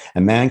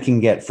a man can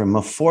get from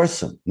a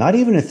foursome, not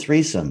even a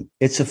threesome.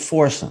 It's a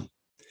foursome.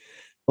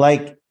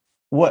 Like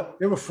what?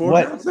 There were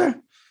 4 girls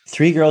there?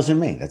 3 girls and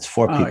me. That's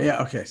 4 people. Oh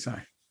yeah. Okay.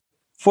 Sorry.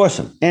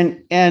 Foursome.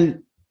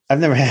 And I've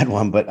never had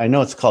one, but I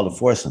know it's called a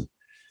foursome.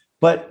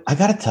 But I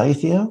got to tell you,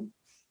 Theo,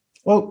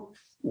 well,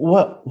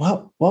 what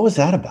was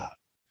that about?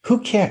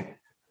 Who cared?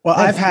 Well,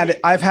 I've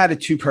had a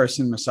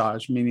 2-person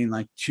massage, meaning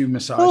like 2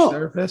 massage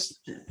therapists.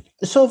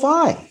 So have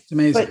I. It's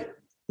amazing. But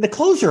the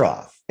clothes are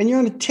off and you're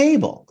on a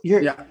table.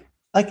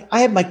 Like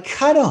I had my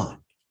cut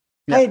on.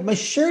 Yeah. I had my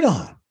shirt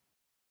on.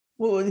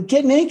 Well,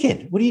 get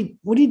naked. What are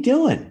you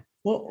doing?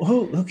 Well,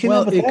 who came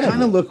up with that? It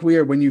kind of looked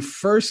weird when you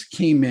first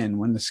came in,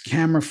 when this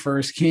camera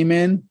first came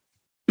in.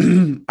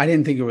 I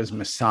didn't think it was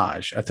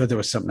massage. I thought there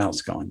was something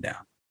else going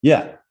down.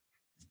 Yeah.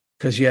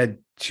 Because you had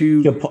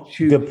two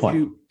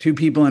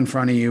people in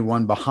front of you,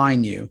 one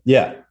behind you.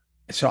 Yeah.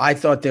 So I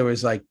thought there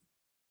was like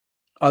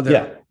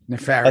other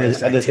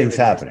nefarious other things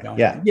happening.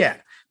 Yeah.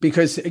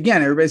 Because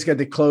again, everybody's got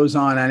their clothes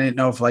on. I didn't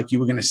know if like you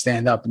were going to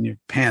stand up and your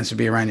pants would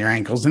be around your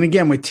ankles. And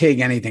again, with Tig,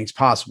 anything's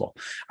possible.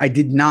 I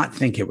did not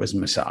think it was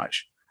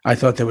massage. I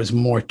thought there was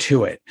more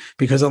to it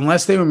because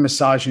unless they were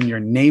massaging your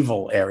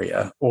navel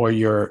area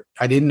or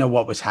I didn't know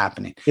what was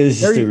happening. It was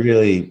just a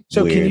really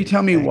So can you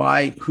tell me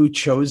who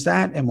chose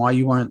that and why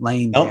you weren't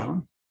laying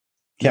down?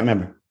 Can't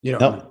remember. You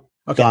don't know.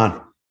 Okay.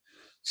 Gone.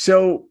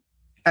 So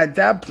at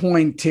that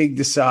point, Tig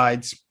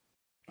decides,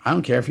 I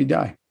don't care if you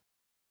die.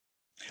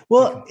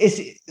 Well,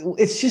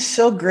 it's just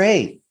so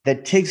great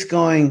that Tig's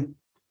going,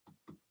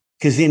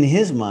 because in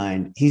his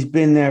mind, he's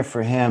been there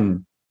for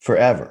him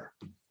forever.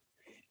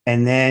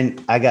 And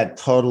then I got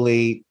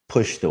totally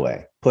pushed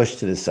away, pushed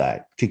to the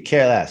side, could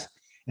care less.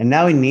 And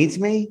now he needs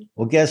me?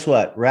 Well, guess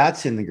what?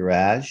 Rat's in the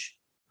garage.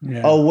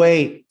 Yeah. Oh,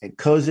 wait,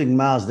 Kozig and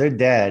Miles, they're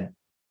dead.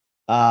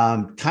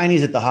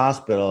 Tiny's at the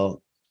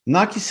hospital.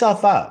 Knock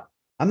yourself out.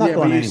 I'm not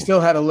going anywhere. You still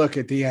had a look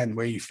at the end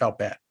where you felt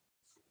bad.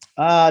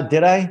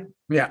 Did I?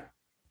 Yeah.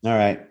 All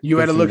right. You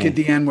had a look at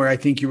the end where I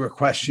think you were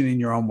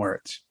questioning your own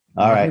words.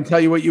 All right. I can tell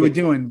you what you were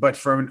doing, but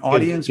from an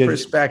audience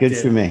perspective,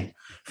 good for me.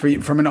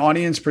 From an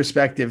audience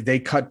perspective, they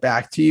cut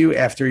back to you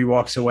after he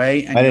walks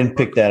away. And I didn't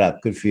pick that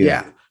up. Good for you.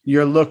 Yeah.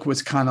 Your look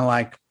was kind of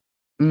like,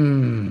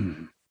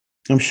 I'm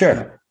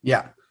sure.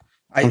 Yeah.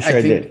 I think,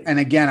 I did. And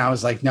again, I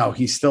was like, no,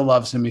 he still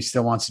loves him. He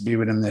still wants to be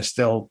with him. They're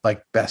still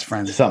like best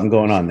friends. Something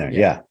going on there.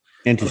 Yeah.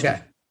 Interesting.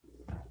 Okay.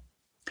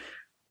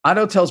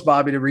 Otto tells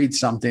Bobby to read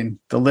something,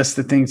 the list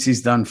of things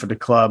he's done for the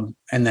club,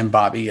 and then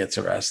Bobby gets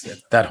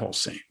arrested. That whole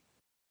scene.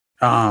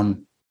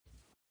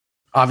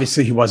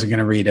 Obviously, he wasn't going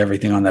to read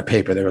everything on that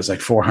paper. There was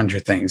like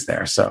 400 things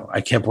there. So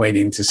I kept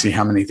waiting to see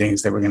how many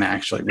things they were going to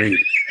actually read.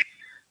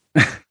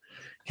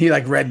 He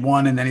like read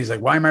one and then he's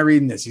like, why am I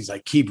reading this? He's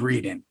like, keep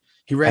reading.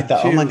 He read two.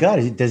 Oh my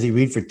God, does he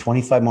read for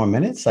 25 more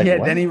minutes? Like, yeah,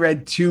 what? then he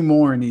read two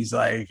more and he's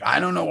like, I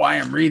don't know why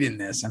I'm reading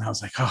this. And I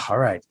was like, oh, all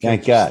right.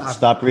 Thank God.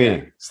 Stop reading.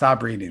 Yeah,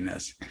 stop reading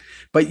this.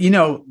 But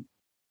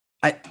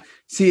I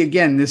see,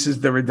 again, this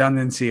is the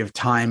redundancy of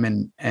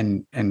time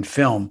and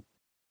film.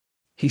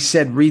 He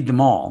said, read them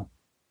all.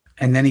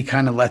 And then he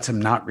kind of lets him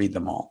not read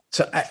them all.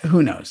 So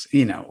who knows,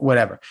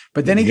 whatever.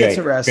 But then he gets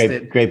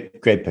arrested.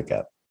 Great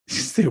pickup.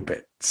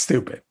 Stupid.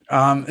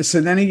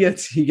 So then he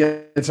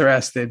gets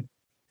arrested.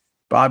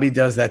 Bobby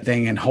does that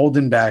thing and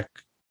holding back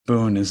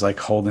Boone is like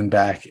holding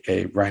back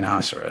a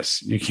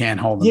rhinoceros. You can't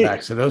hold him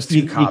back. So those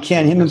two cops. You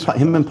can't.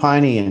 Him and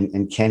Piney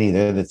and Kenny,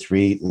 they're the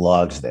three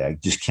logs there.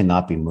 Just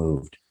cannot be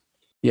moved.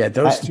 Yeah,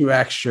 those two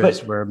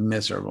extras were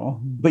miserable.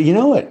 But you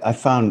know what I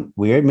found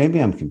weird? Maybe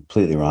I'm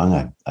completely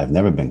wrong. I've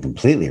never been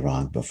completely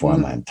wrong before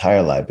in my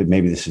entire life, but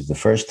maybe this is the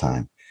first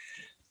time.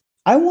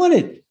 I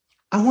wanted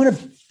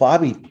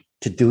Bobby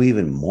to do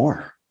even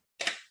more.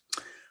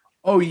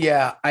 Oh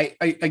yeah, I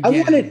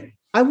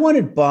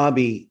wanted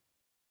Bobby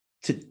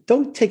to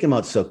don't take him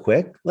out so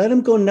quick. Let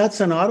him go nuts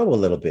on Otto a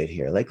little bit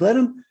here. Like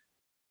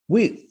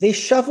they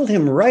shuffled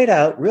him right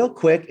out real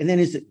quick, and then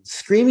he's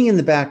screaming in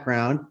the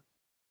background.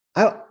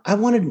 I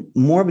wanted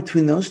more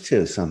between those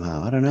two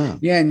somehow. I don't know.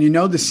 Yeah, and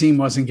the scene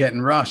wasn't getting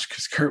rushed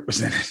because Kurt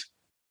was in it.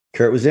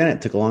 Kurt was in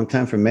it. Took a long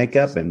time for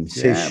makeup and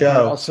his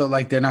show. Also,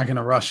 like they're not going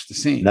to rush the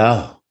scene.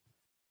 No,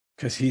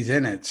 because he's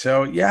in it.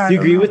 So yeah, do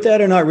you agree with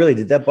that or not really?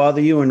 Did that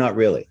bother you or not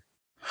really?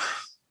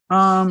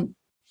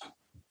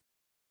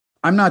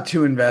 I'm not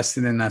too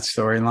invested in that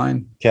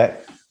storyline. Okay.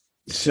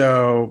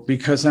 So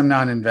because I'm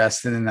not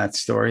invested in that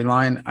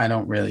storyline, I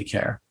don't really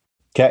care.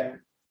 Okay.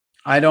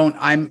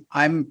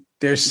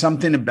 There's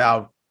something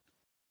about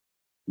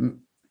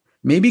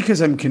maybe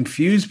because I'm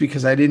confused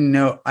because I don't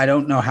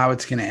know how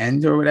it's going to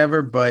end or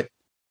whatever, but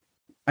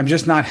I'm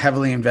just not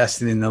heavily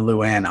invested in the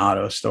Luann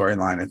Otto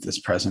storyline at this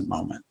present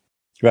moment.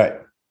 Right.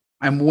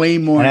 I'm way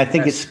more. And I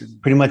think it's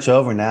pretty much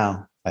over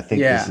now. I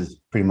think this is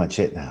pretty much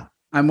it now.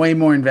 I'm way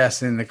more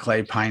invested in the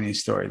Clay Piney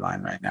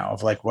storyline right now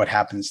of like what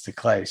happens to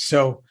Clay.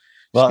 So,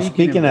 well,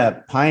 speaking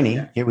of Piney,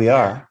 here we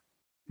are.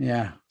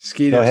 Yeah.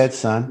 Skeeters. Go ahead,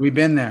 son. We've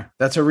been there.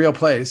 That's a real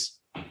place.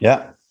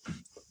 Yeah.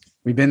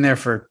 We've been there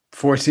for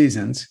 4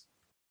 seasons.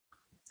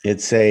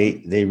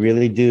 They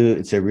really do.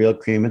 It's a real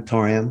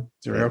crematorium.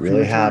 It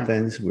really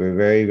happens. We're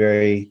very,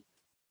 very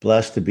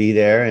blessed to be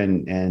there.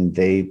 And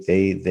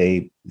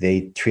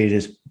they treated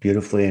us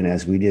beautifully. And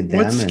as we did them.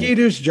 What's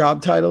Skeeter's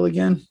job title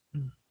again?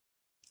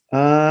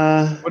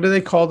 What do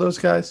they call those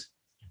guys?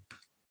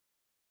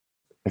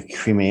 A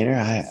cremator?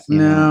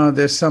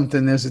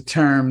 There's a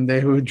term.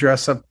 They who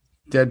dress up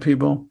dead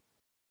people.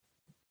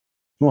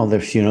 Well,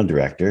 they're funeral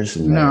directors.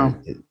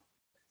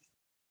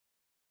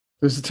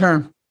 There's a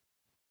term.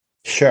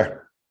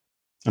 Sure.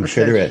 I'm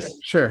sure there is.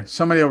 Sure.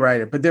 Somebody will write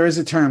it, but there is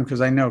a term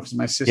because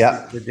my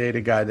sister, the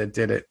data guy that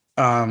did it.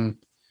 I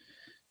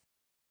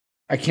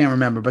can't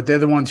remember, but they're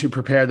the ones who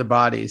prepare the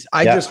bodies.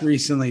 I just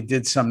recently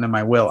did something in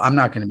my will. I'm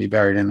not going to be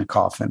buried in a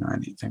coffin or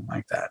anything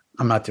like that.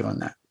 I'm not doing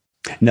that.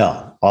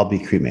 No, I'll be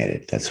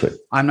cremated. That's what.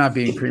 I'm not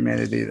being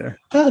cremated either.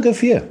 Oh, good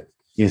for you.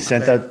 You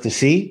sent out to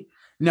sea?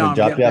 No,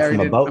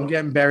 I'm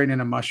getting buried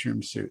in a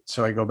mushroom suit.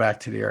 So I go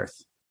back to the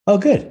earth. Oh,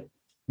 good.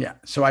 Yeah.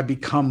 So I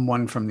become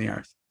one from the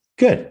earth.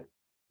 Good.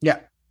 Yeah.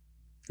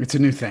 It's a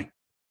new thing.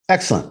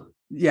 Excellent.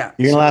 Yeah.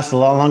 You're going to last a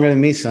lot longer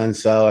than me, son.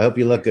 So I hope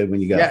you look good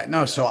when you go. Yeah.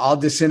 No. So I'll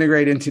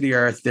disintegrate into the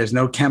earth. There's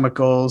no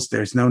chemicals.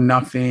 There's no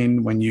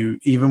nothing. When you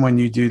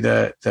do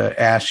the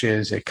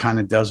ashes, it kind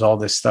of does all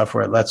this stuff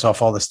where it lets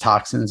off all this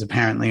toxins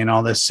apparently and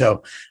all this.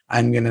 So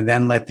I'm going to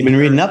then let the. I've been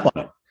reading up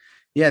on it.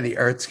 Yeah, the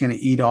earth's going to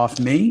eat off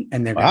me,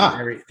 and they're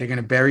going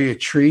to bury a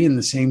tree in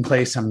the same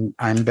place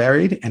I'm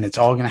buried, and it's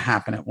all going to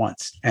happen at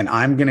once. And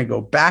I'm going to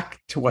go back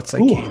to what's I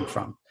came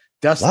from.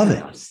 Dust. Love it.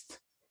 Dust.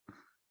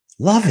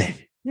 Love it.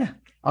 Yeah,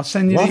 I'll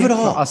send you.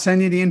 I'll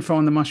send you the info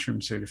on the mushroom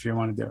suit if you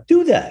want to do it.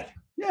 Do that.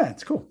 Yeah,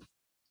 it's cool.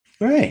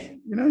 All right.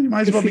 You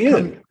might as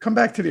well come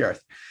back to the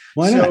earth.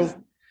 Why not?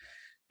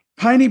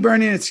 Piney,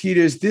 Bernie, and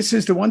Skeeters. This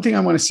is the one thing I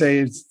want to say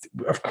is,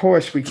 of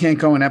course, we can't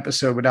go an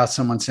episode without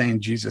someone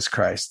saying Jesus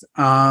Christ.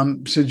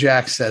 So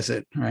Jack says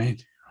it,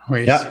 right?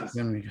 He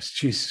goes,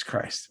 Jesus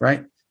Christ,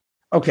 right?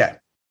 Okay.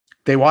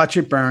 They watch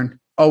it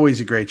burn.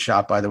 Always a great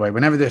shot, by the way.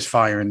 Whenever there's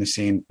fire in the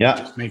scene, it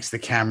just makes the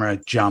camera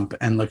jump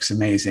and looks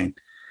amazing.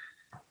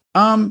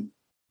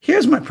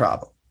 Here's my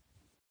problem.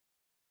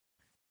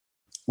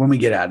 When we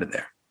get out of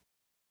there.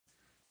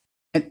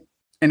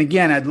 And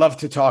again, I'd love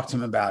to talk to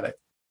him about it.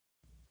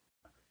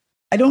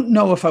 I don't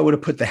know if I would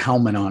have put the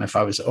helmet on if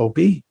I was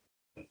Opie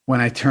when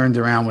I turned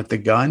around with the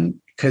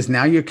gun, because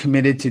now you're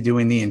committed to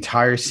doing the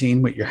entire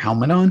scene with your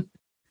helmet on.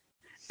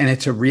 And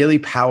it's a really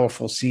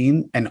powerful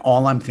scene. And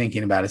all I'm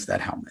thinking about is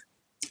that helmet.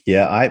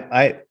 Yeah,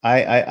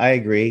 I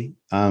agree.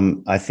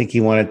 I think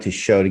he wanted to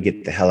show to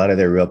get the hell out of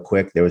there real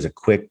quick. There was a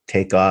quick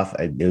takeoff.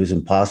 It was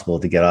impossible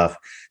to get off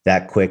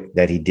that quick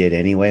that he did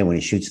anyway. When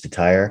he shoots the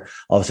tire,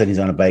 all of a sudden he's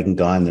on a bike and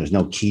gone. There was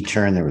no key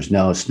turn. There was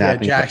no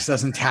snapping. Yeah, Jax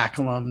doesn't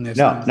tackle him.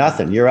 No,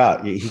 nothing. You're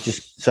out. He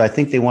just. So I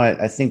think they wanted.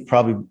 I think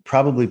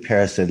probably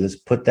Paris said, "Let's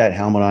put that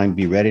helmet on,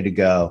 be ready to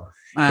go,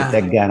 get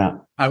that gun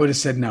up." I would have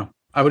said no.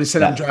 I would have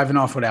said I'm driving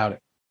off without it.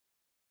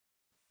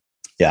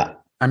 Yeah.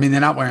 I mean,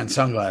 they're not wearing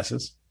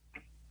sunglasses.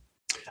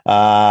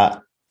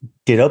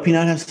 Did Opie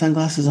not have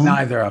sunglasses on?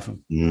 Neither of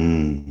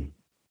them.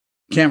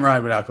 Can't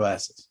ride without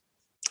glasses.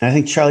 I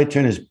think Charlie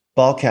turned his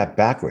ball cap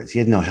backwards. He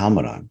had no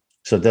helmet on,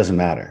 so it doesn't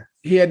matter.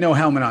 He had no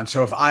helmet on.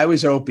 So if I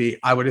was Opie,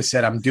 I would have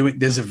said,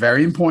 there's a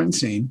very important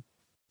scene.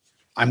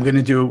 I'm going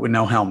to do it with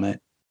no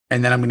helmet.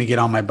 And then I'm going to get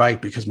on my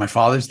bike because my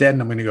father's dead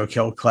and I'm going to go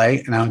kill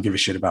Clay. And I don't give a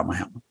shit about my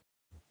helmet.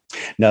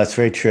 No, it's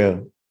very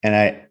true. And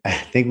I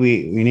think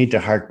we need to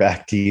hark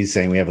back to you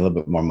saying we have a little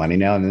bit more money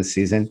now in this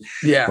season.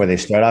 Yeah. Where they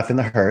start off in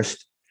the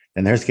Hearst,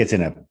 and the Hearst gets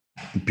in a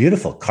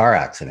beautiful car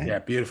accident. Yeah,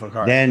 beautiful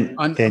car. Then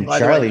by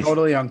Charlie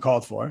totally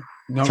uncalled for.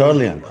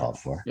 Totally uncalled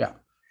for. Yeah.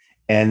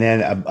 And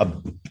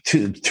then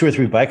two or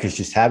three bikers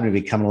just happen to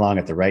be coming along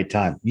at the right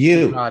time.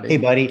 Hey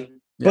buddy,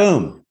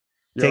 boom,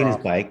 taking his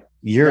bike.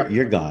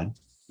 You're gone.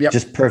 Yep.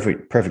 Just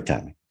perfect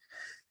timing.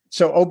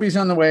 So Opie's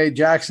on the way,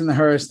 Jackson the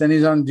Hearst, then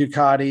he's on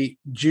Ducati.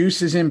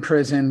 Juice is in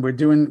prison.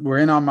 We're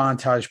in our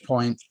montage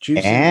point.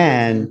 Juice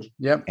and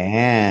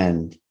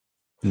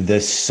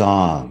the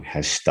song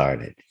has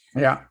started.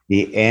 Yeah.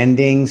 The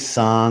ending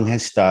song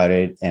has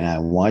started. And I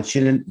want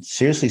you to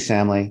seriously,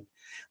 Samly,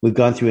 we've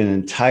gone through an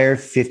entire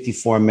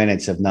 54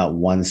 minutes of not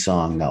one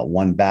song, not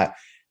one back.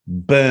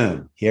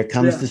 Boom. Here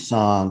comes the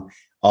song.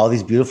 All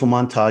these beautiful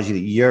montages that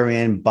you're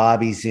in,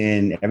 Bobby's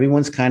in,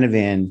 everyone's kind of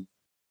in.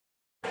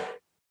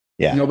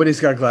 Yeah. Nobody's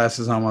got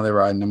glasses on while they're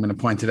riding. I'm going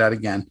to point it out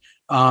again.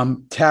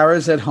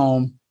 Tara's at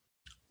home.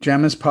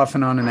 Gemma's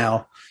puffing on an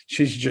L.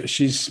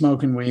 She's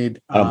smoking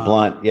weed. A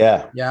blunt.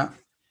 Yeah. Yeah.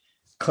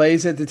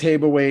 Clay's at the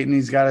table waiting.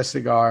 He's got a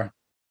cigar.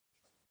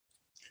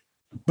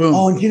 Boom.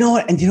 Oh, and you know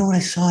what? And you know what I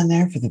saw in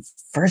there for the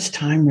first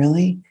time,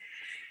 really?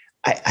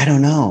 I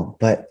don't know,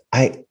 but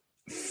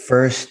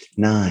first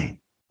nine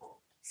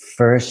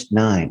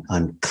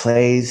on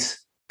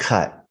Clay's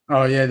cut.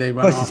 Oh, yeah. They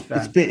went off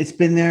that. It's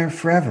been there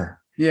forever.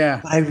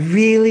 Yeah. I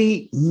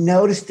really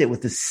noticed it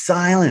with the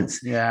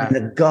silence and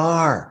the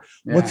gar.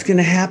 Yeah. What's going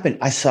to happen?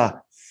 I saw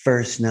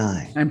first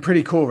nine. And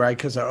pretty cool, right?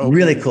 Because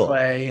really cool.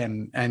 Clay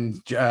and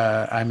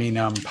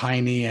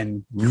Piney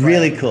and Clay.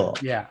 Really cool.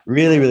 Yeah.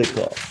 Really, really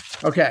cool.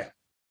 Okay.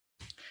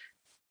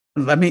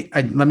 Let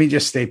me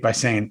just state by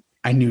saying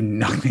I knew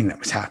nothing that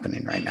was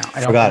happening right now.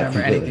 I don't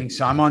remember anything.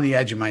 So I'm on the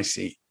edge of my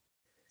seat.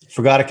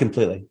 Forgot it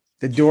completely.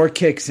 The door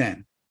kicks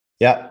in.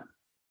 Yep.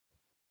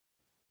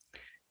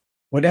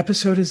 What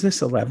episode is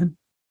this? 11?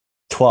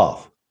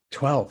 12.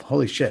 12.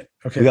 Holy shit.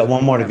 Okay. We got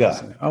one more to go.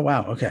 Oh,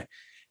 wow. Okay.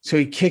 So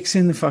he kicks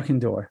in the fucking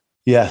door.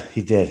 Yeah,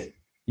 he did.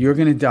 You're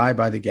going to die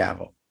by the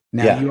gavel.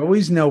 Now, you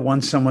always know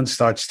once someone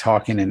starts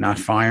talking and not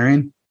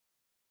firing,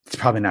 it's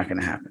probably not going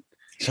to happen.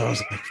 So I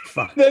was like,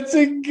 fuck. That's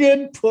a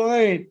good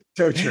point.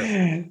 So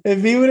true.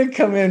 If he would have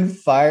come in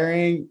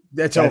firing,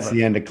 that's over.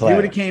 The end of Clay. He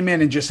would have came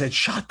in and just said,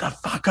 shut the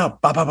fuck up.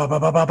 Bah, bah, bah, bah,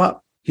 bah, bah, bah.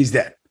 He's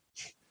dead.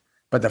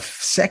 But the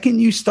second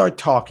you start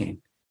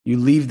talking, you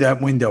leave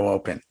that window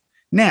open.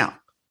 Now,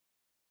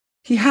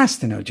 he has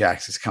to know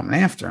Jax is coming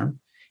after him.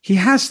 He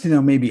has to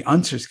know maybe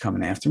Unser's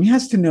coming after him. He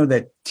has to know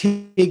that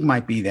Tig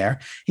might be there.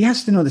 He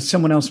has to know that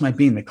someone else might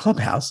be in the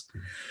clubhouse.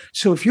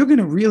 So if you're going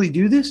to really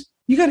do this,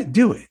 you got to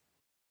do it.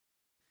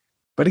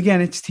 But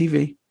again, it's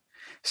TV.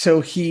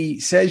 So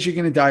he says you're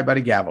going to die by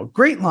the gavel.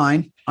 Great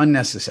line,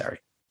 unnecessary.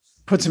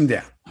 Puts him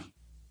down.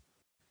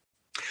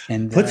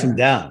 And puts him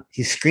down.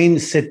 He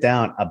screamed sit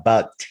down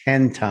about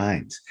 10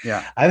 times.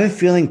 Yeah. I have a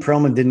feeling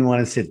Perlman didn't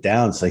want to sit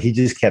down, so he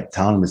just kept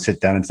telling him to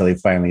sit down until he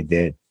finally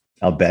did.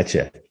 I'll bet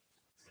you.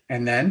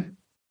 And then?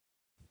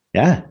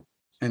 Yeah.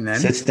 And then?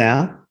 Sits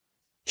down.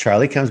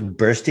 Charlie comes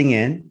bursting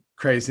in.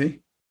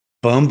 Crazy.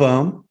 Boom,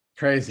 boom.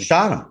 Crazy.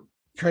 Shot him.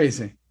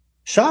 Crazy.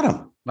 Shot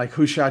him. Like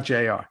who shot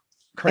JR?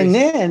 Crazy. And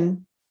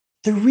then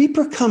the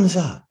Reaper comes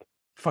up.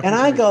 Fucking and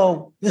I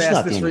go, this is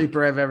not fastest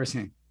Reaper I've ever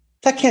seen.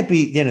 That can't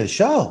be the end of the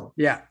show.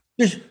 Yeah.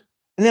 And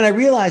then I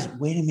realized,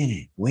 wait a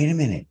minute.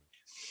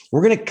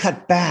 We're going to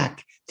cut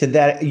back to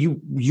that.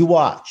 You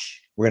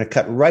watch. We're going to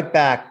cut right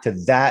back to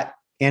that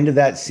end of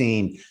that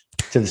scene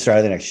to the start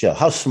of the next show.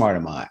 How smart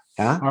am I?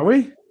 Huh? Are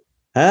we?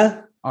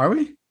 Huh? Are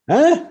we?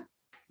 Huh?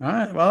 All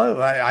right.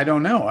 Well, I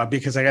don't know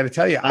because I got to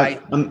tell you,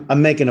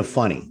 I'm making a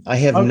funny. I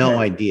have no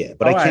idea,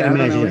 but I can't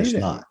imagine it's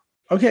not.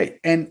 Okay.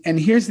 And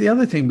here's the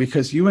other thing,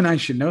 because you and I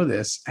should know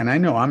this, and I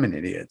know I'm an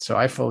idiot, so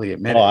I fully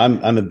admit it.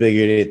 I'm a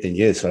bigger idiot than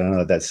you, so I don't know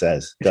what that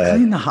says. Go ahead.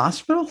 Clay in the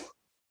hospital?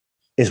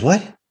 Is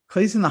what?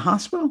 Clay's in the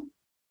hospital?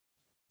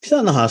 He's not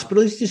in the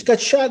hospital. He's just got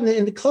shot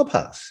in the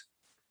clubhouse.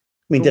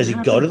 I mean, does he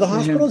go to the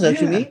hospital? Is that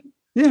what you mean?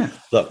 Yeah.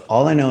 Look,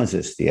 all I know is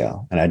this,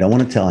 Theo, and I don't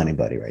want to tell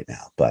anybody right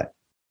now, but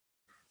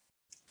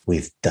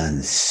we've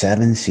done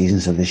 7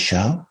 seasons of this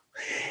show.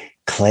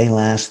 Clay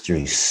lasts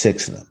through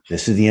 6 of them.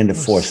 This is the end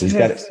of 4. So he's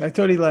got it. I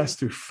thought he lasts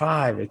through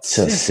 5. It's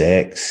So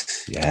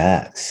 6.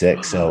 Yeah,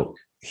 6. So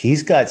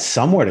he's got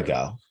somewhere to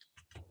go.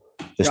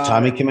 Does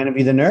Tommy come in and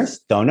be the nurse?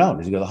 Don't know.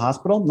 Does he go to the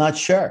hospital? Not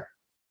sure.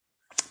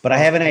 But I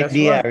have an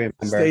idea. I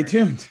remember. Stay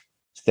tuned.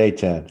 Stay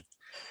tuned.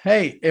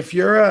 Hey, if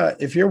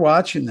you're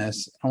watching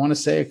this, I want to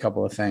say a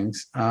couple of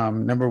things.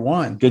 Number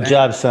one, good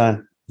job,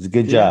 son. It's a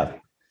good job.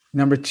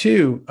 Number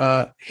 2,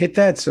 hit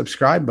that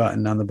subscribe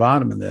button on the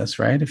bottom of this,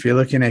 right? If you're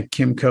looking at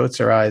Kim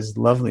Coates'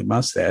 lovely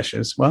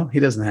mustaches, well,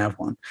 he doesn't have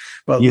one,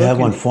 but you have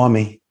one for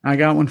me. I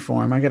got one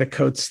for him. I got a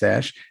Coates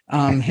stash.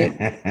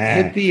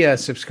 Hit the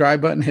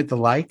subscribe button, hit the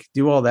like,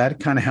 do all that. It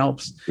kind of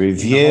helps.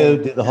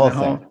 Review, do the whole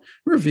thing.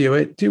 Review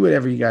it, do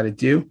whatever you got to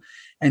do.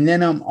 And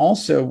then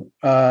also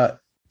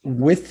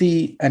with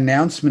the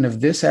announcement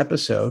of this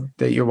episode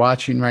that you're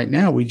watching right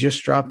now, we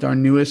just dropped our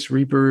newest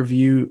Reaper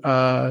Review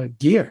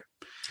gear.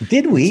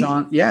 Did we?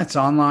 It's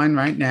online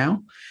right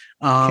now.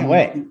 Can't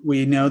wait.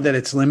 We know that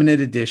it's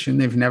limited edition.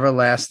 They've never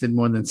lasted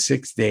more than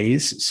 6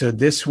 days. So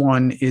this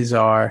one is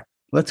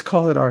let's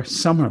call it our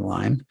summer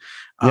line.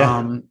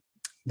 Yeah.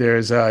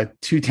 There's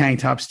 2 tank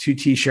tops, 2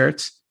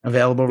 t-shirts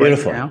available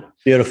right now.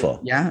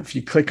 Beautiful. Yeah. If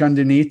you click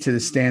underneath to the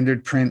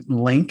standard print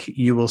link,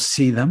 you will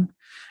see them.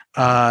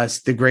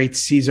 The great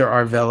Cesar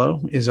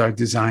Arvello is our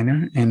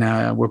designer,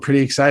 and we're pretty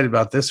excited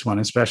about this one,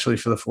 especially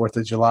for the 4th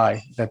of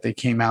July that they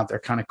came out. They're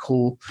kind of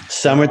cool.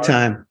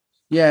 Summertime.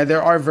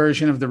 They're our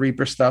version of the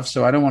Reaper stuff,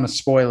 so I don't want to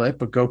spoil it,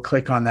 but go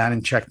click on that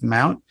and check them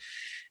out.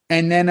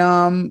 And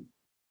then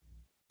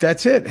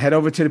that's it. Head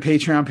over to the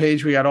Patreon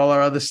page. We got all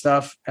our other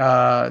stuff.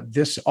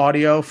 This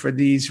audio for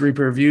these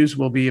Reaper reviews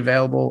will be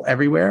available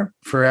everywhere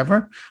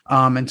forever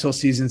until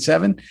season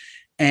 7.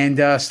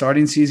 And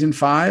starting season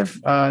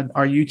 5,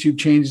 our YouTube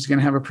change is going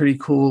to have a pretty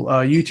cool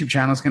YouTube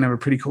channel is going to have a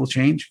pretty cool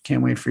change.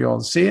 Can't wait for you all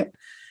to see it.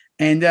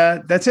 And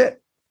that's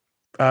it.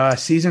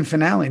 Season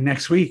finale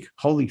next week.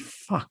 Holy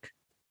fuck.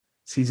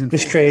 Season 4.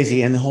 It's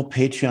crazy. And the whole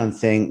Patreon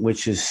thing,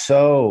 which is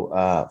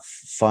so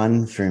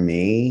fun for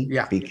me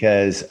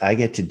because I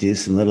get to do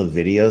some little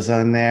videos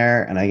on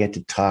there and I get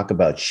to talk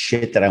about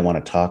shit that I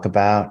want to talk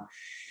about.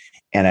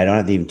 And I don't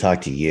have to even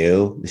talk to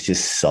you. It's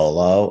just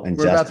solo. And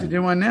we're about to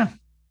do one now.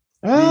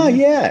 Oh,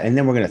 yeah. And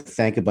then we're going to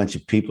thank a bunch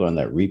of people on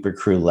that Reaper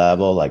Crew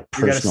level, like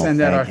personal send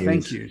out our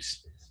thank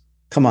yous.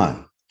 Come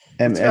on.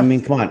 I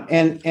mean, come on.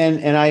 And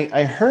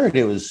I heard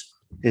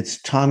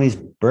it's Tommy's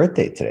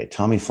birthday today.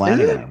 Tommy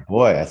Flanagan.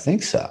 Boy, I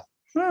think so.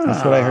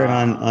 That's what I heard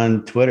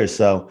on Twitter.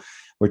 So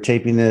we're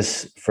taping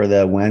this for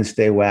the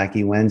Wednesday,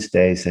 Wacky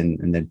Wednesdays,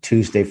 and then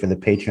Tuesday for the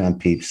Patreon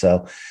peeps.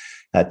 So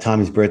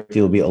Tommy's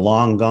birthday will be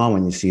long gone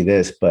when you see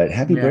this, but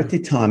happy birthday,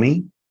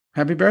 Tommy.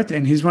 Happy birthday.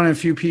 And he's one of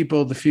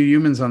the few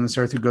humans on this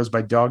earth who goes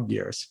by dog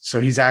years. So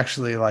he's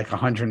actually like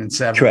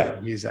 107.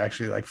 Correct. He's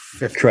actually like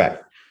 50.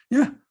 Correct.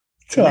 Yeah.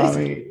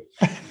 Tommy.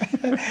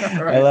 Right.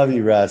 I love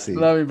you, Rossi.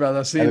 Love you,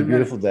 brother. See you. Have a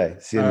beautiful day.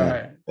 See you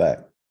later. Bye.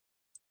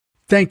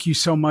 Thank you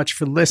so much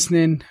for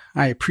listening.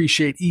 I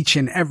appreciate each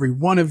and every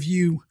one of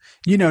you.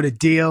 You know the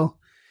deal.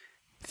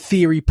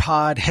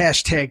 TheoryPod,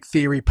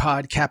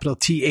 #TheoryPod, capital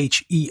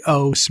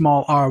THEO,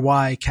 small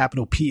RY,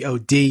 capital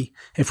POD.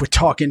 If we're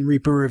talking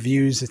Reaper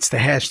reviews, it's the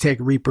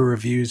 #Reaper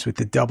reviews with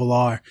the double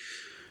R.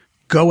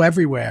 Go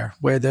everywhere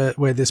where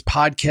this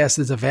podcast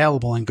is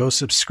available and go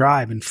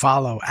subscribe and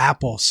follow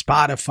Apple,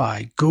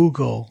 Spotify,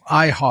 Google,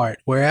 iHeart,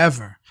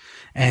 wherever.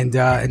 And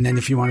then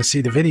if you want to see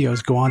the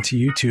videos, go onto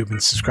YouTube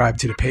and subscribe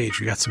to the page.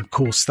 We got some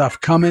cool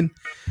stuff coming.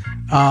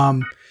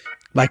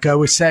 Like I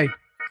always say,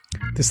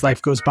 this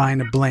life goes by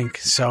in a blink.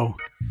 So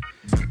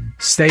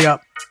stay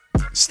up,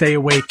 stay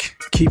awake,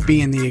 keep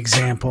being the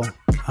example.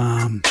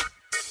 And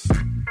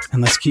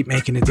let's keep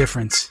making a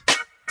difference.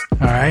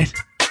 All right?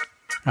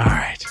 All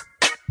right.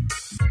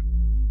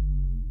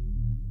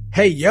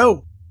 Hey,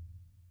 yo.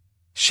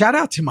 Shout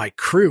out to my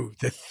crew,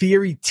 the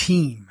Theory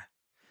team.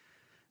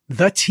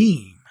 The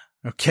team,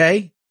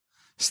 okay?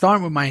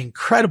 Starting with my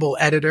incredible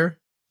editor,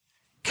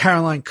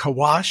 Caroline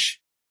Kawash,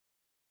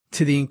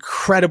 to the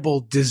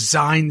incredible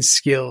design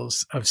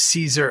skills of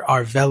Cesar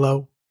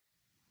Arvello,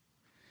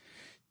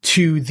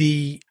 to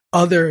the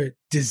other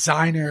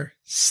designer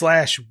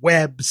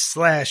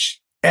 /web/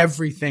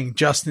 everything,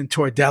 Justin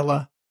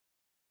Tordella.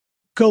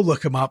 Go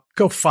look them up.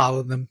 Go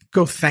follow them.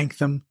 Go thank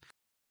them.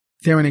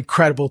 They're an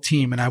incredible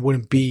team, and I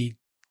wouldn't be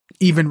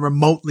even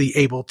remotely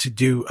able to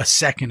do a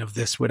second of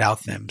this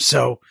without them.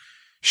 So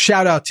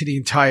shout out to the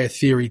entire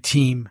Theory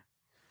team.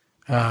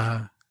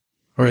 Or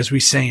as we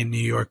say in New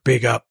York,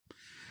 big up.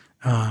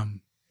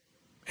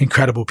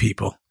 Incredible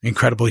people,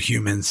 incredible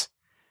humans,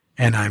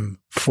 and I'm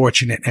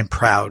fortunate and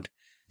proud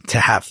to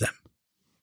have them.